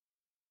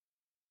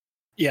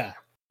 Yeah,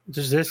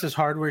 this is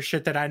hardware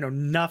shit that I know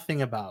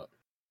nothing about.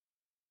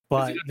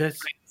 But this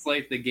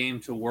translate the game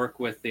to work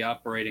with the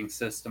operating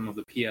system of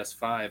the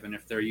PS5, and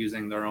if they're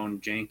using their own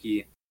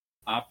janky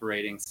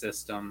operating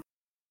system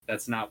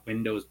that's not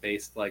Windows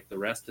based like the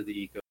rest of the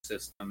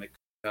ecosystem, it could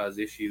cause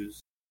issues.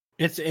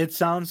 It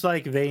sounds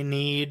like they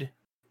need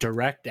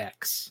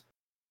DirectX.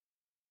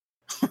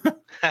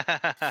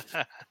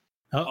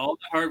 All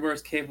the hardware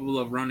is capable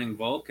of running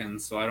Vulkan,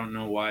 so I don't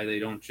know why they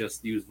don't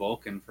just use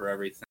Vulkan for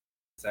everything.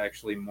 It's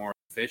actually more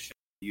efficient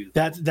to use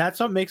Vulkan. That's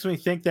what makes me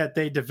think that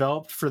they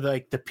developed for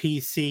the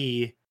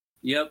PC.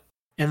 Yep.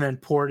 And then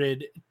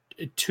ported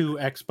to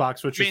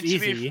Xbox, which is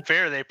easy. To be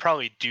fair, they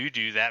probably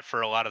do that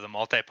for a lot of the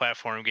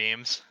multi-platform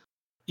games.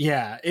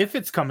 Yeah, if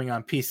it's coming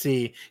on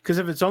PC, because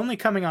if it's only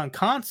coming on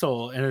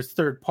console and it's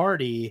third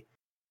party,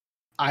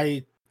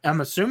 I'm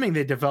assuming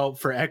they developed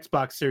for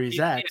Xbox Series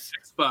X.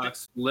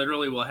 Xbox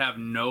literally will have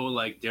no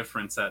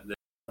difference at this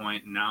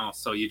point now.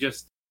 So you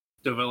just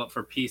develop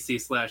for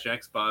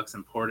PC/Xbox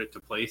and port it to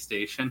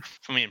PlayStation.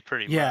 I mean,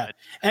 pretty much.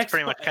 That's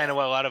pretty much kind of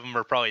what a lot of them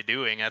are probably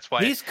doing. That's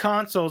why these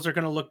consoles are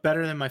going to look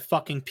better than my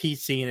fucking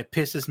PC, and it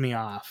pisses me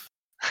off.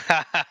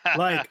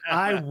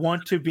 I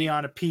want to be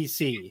on a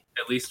PC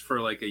at least for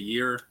a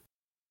year.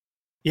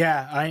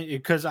 Yeah,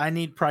 because I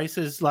need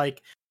prices.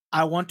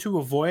 I want to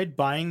avoid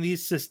buying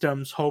these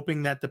systems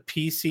hoping that the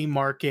PC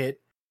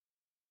market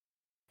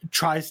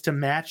tries to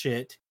match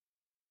it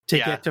to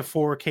get to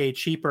 4K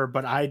cheaper,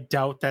 but I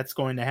doubt that's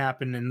going to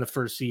happen in the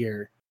first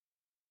year.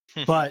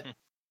 But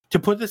to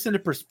put this into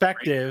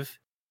perspective,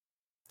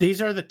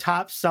 these are the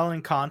top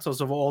selling consoles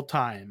of all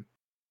time.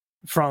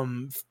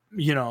 From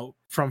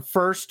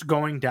first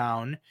going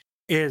down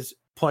is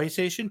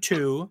PlayStation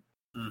 2,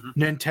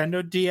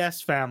 Nintendo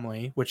DS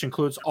family, which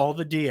includes all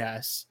the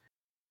DS,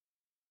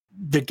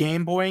 the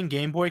Game Boy and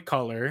Game Boy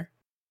Color,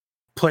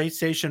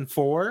 PlayStation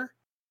 4,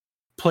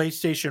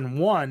 PlayStation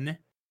 1,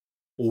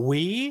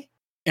 Wii,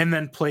 and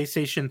then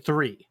PlayStation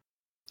 3.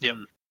 Yep.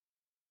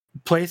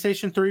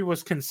 PlayStation 3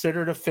 was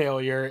considered a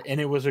failure,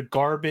 and it was a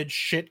garbage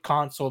shit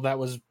console that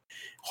was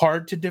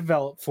hard to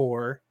develop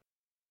for.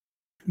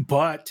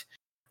 But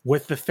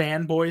with the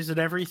fanboys and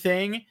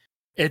everything,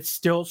 it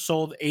still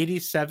sold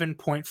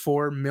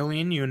 87.4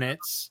 million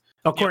units,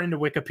 according to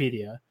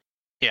Wikipedia.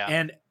 Yeah.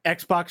 And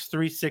Xbox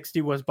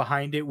 360 was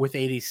behind it with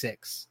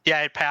 86.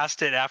 Yeah, it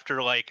passed it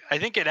after I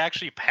think it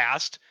actually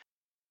passed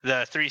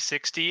the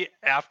 360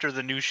 after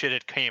the new shit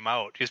had came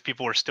out because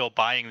people were still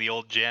buying the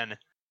old gen.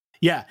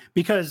 Yeah,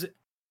 because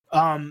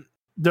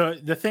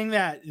the thing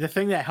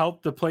that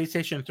helped the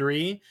PlayStation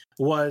 3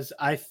 was,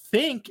 I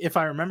think, if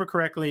I remember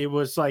correctly, it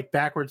was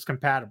backwards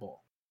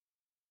compatible.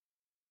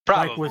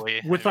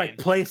 Probably with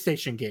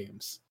PlayStation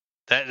games.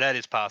 That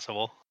is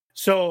possible.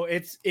 So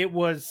it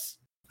was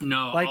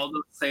all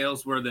those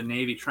sales were the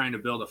Navy trying to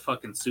build a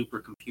fucking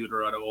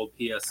supercomputer out of old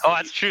PS. Oh,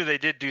 that's true. They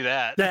did do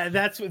that.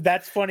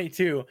 That's funny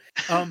too.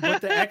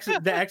 But the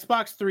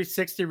Xbox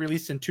 360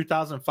 released in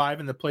 2005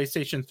 and the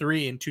PlayStation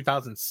 3 in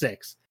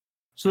 2006.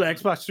 So the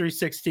Xbox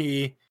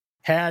 360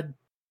 had,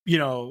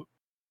 oh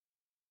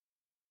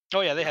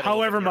yeah, they had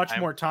however much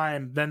more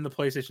time than the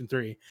PlayStation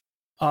 3.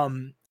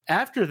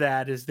 After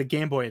that is the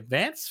Game Boy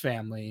Advance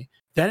family.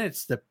 Then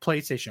it's the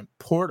PlayStation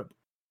Portable.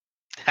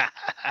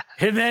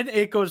 And then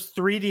it goes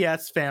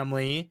 3DS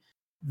family,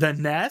 the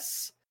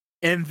NES,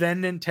 and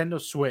then Nintendo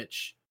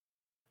Switch.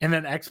 And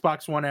then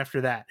Xbox One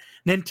after that.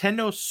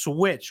 Nintendo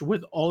Switch,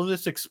 with all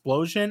this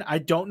explosion, I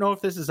don't know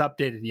if this is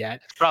updated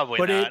yet. Probably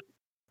but not.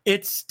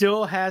 It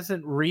still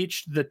hasn't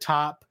reached the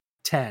top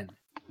 10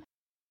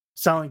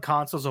 selling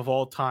consoles of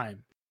all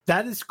time.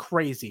 That is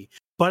crazy.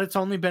 But it's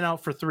only been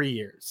out for 3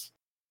 years.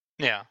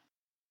 Yeah.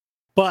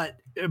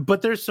 But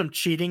there's some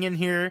cheating in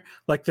here.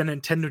 Like the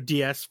Nintendo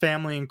DS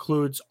family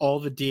includes all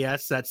the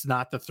DS that's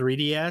not the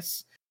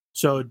 3DS.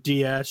 So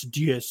DS,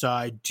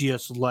 DSi,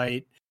 DS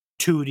Lite,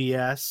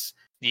 2DS.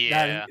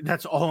 Yeah.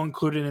 That's all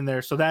included in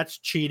there. So that's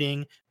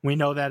cheating. We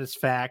know that is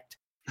fact.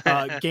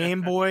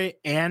 Game Boy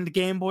and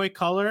Game Boy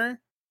Color.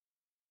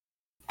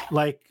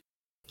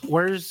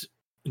 Where's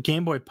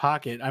Game Boy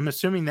Pocket? I'm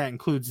assuming that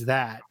includes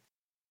that.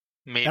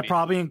 Maybe. That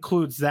probably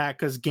includes that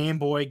because Game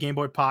Boy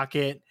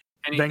Pocket,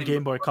 then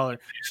Game Boy Color.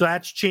 So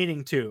that's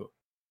cheating too.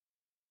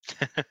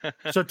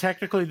 So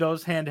technically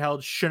those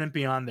handhelds shouldn't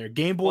be on there.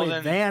 Game Boy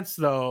Advance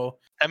though.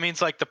 That means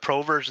the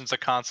pro versions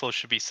of consoles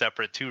should be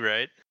separate too,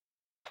 right?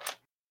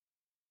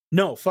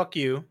 No, fuck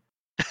you.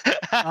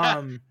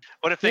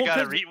 What if they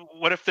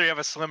what if they have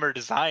a slimmer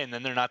design,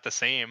 then they're not the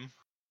same?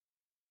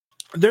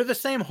 They're the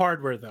same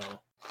hardware though.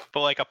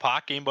 But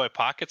a Game Boy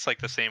Pocket's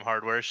the same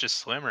hardware, it's just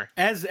slimmer.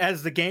 As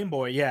the Game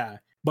Boy, yeah.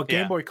 But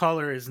Game Boy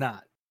Color is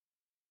not.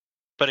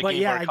 But a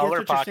Game Boy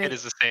Color Pocket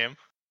is the same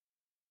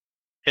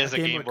as a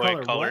Game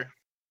Boy Color. What?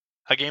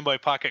 A Game Boy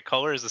Pocket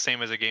Color is the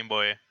same as a Game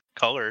Boy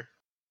Color.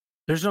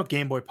 There's no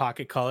Game Boy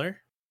Pocket Color.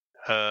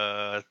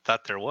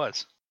 Thought there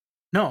was.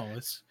 No,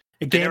 it's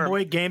a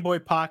Game Boy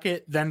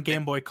Pocket, then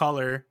Game Boy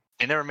Color.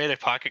 They never made a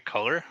Pocket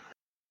Color?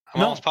 I'm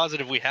No. almost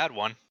positive we had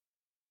one.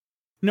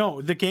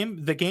 No, the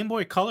Game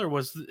Boy Color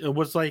was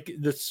like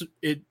this.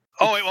 It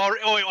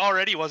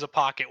already was a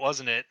Pocket,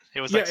 wasn't it?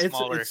 It was like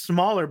smaller. It's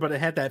smaller, but it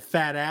had that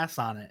fat ass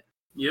on it.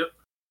 Yep.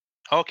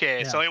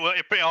 Okay, Yeah. so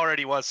it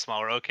already was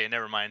smaller. Okay,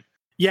 never mind.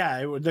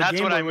 Yeah, That's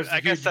Game what Boy was a I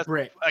guess huge that's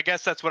brick. I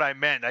guess that's what I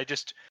meant. I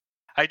just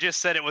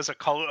said it was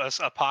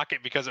a Pocket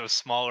because it was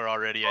smaller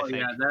already. I think.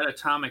 Yeah, that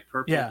atomic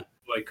purple Yeah.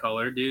 Boy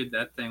Color, dude.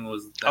 That thing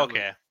was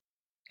Okay,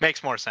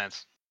 makes more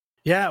sense.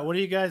 Yeah, what do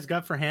you guys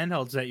got for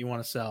handhelds that you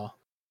want to sell?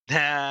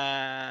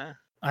 Nah.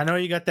 I know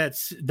you got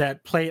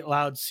that plate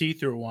loud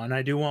see-through one.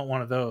 I do want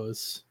one of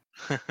those.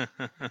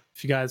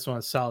 If you guys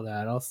want to sell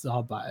that,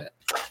 I'll buy it.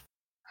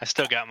 I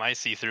still got my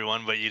see-through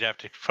one, but you'd have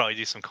to probably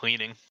do some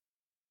cleaning.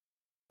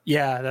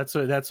 Yeah, that's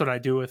what I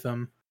do with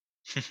them.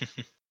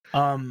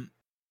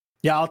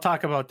 Yeah, I'll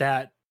talk about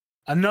that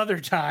another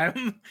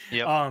time.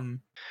 Yep.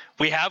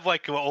 We have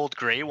like an old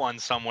gray one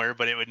somewhere,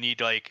 but it would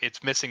need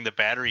it's missing the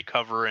battery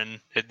cover and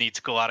it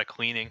needs a lot of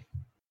cleaning.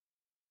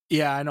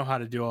 Yeah, I know how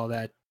to do all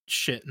that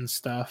shit and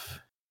stuff.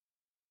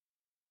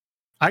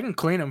 I can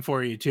clean them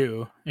for you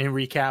too and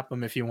recap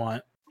them if you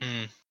want.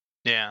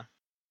 Yeah.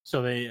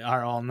 So they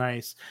are all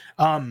nice.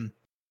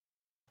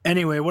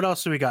 Anyway, what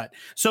else do we got?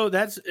 So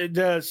that's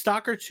the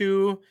Stalker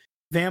 2,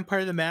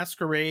 Vampire the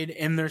Masquerade,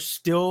 and there's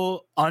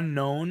still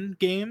unknown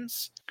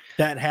games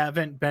that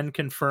haven't been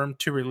confirmed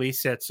to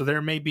release yet. So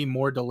there may be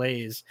more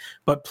delays,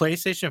 but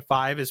PlayStation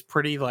 5 is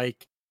pretty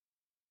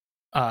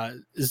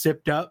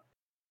zipped up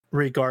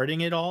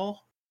regarding it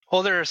all.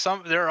 Well, there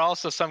are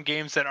also some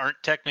games that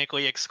aren't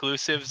technically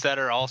exclusives that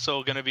are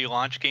also going to be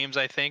launch games,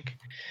 I think,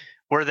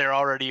 where they're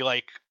already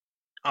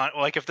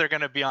if they're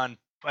going to be on,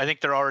 I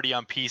think they're already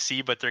on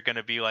PC, but they're going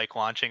to be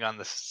launching on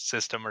the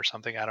system or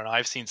something. I don't know.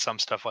 I've seen some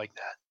stuff like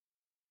that.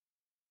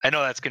 I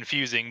know that's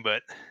confusing,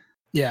 but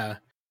yeah.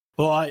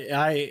 Well,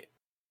 I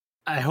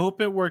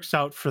hope it works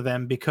out for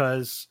them,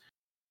 because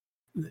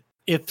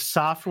if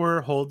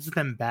software holds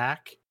them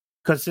back,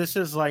 because this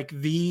is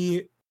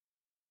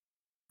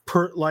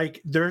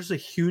there's a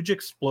huge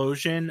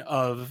explosion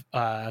of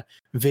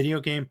video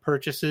game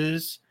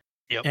purchases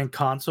and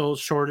console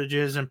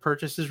shortages and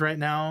purchases right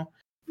now.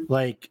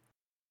 The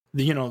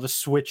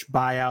Switch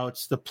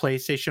buyouts, the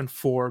PlayStation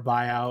 4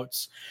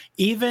 buyouts,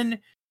 even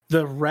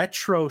the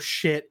retro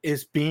shit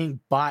is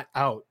being bought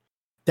out.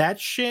 That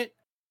shit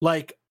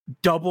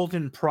doubled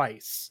in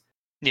price.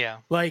 Yeah.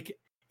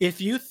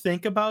 If you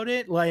think about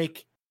it,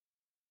 let's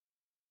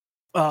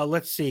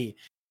see.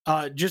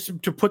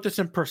 Just to put this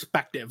in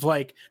perspective,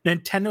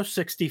 Nintendo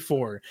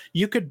 64,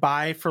 you could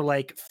buy for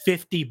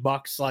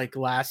 $50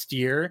 last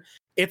year.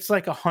 It's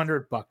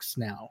 $100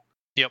 now.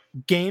 Yep.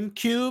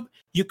 GameCube,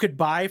 you could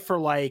buy for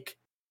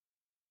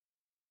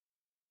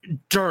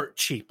dirt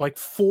cheap,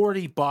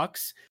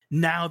 $40.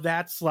 Now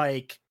that's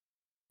 $80.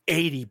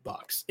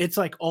 It's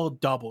all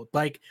doubled.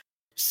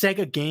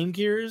 Sega Game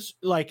Gears,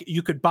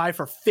 you could buy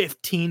for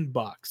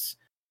 $15.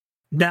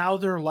 Now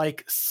they're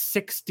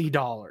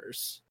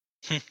 $60.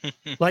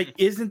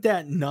 Isn't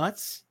that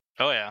nuts?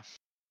 Oh yeah.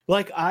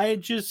 I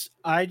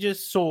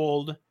just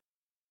sold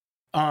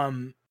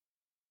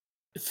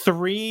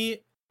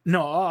 3.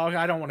 No,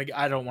 I don't want to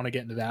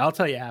get into that. I'll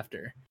tell you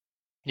after.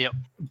 Yep.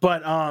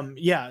 But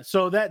yeah,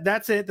 so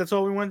that's it. That's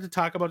all we wanted to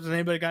talk about. Does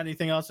anybody got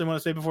anything else they want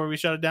to say before we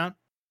shut it down?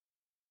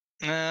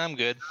 Nah, I'm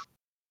good.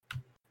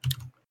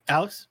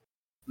 Alex?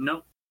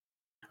 No.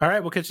 All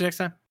right, we'll catch you next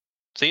time.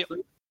 See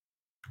you.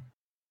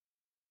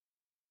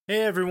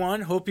 Hey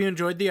everyone, hope you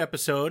enjoyed the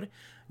episode.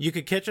 You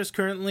could catch us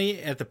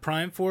currently at the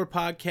Prime 4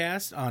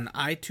 Podcast on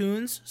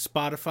iTunes,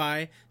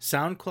 Spotify,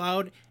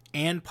 SoundCloud,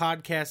 and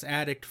Podcast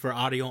Addict for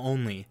audio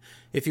only.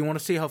 If you want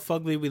to see how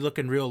fugly we look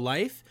in real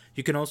life,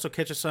 you can also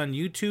catch us on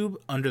YouTube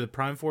under the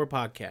Prime 4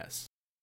 Podcast.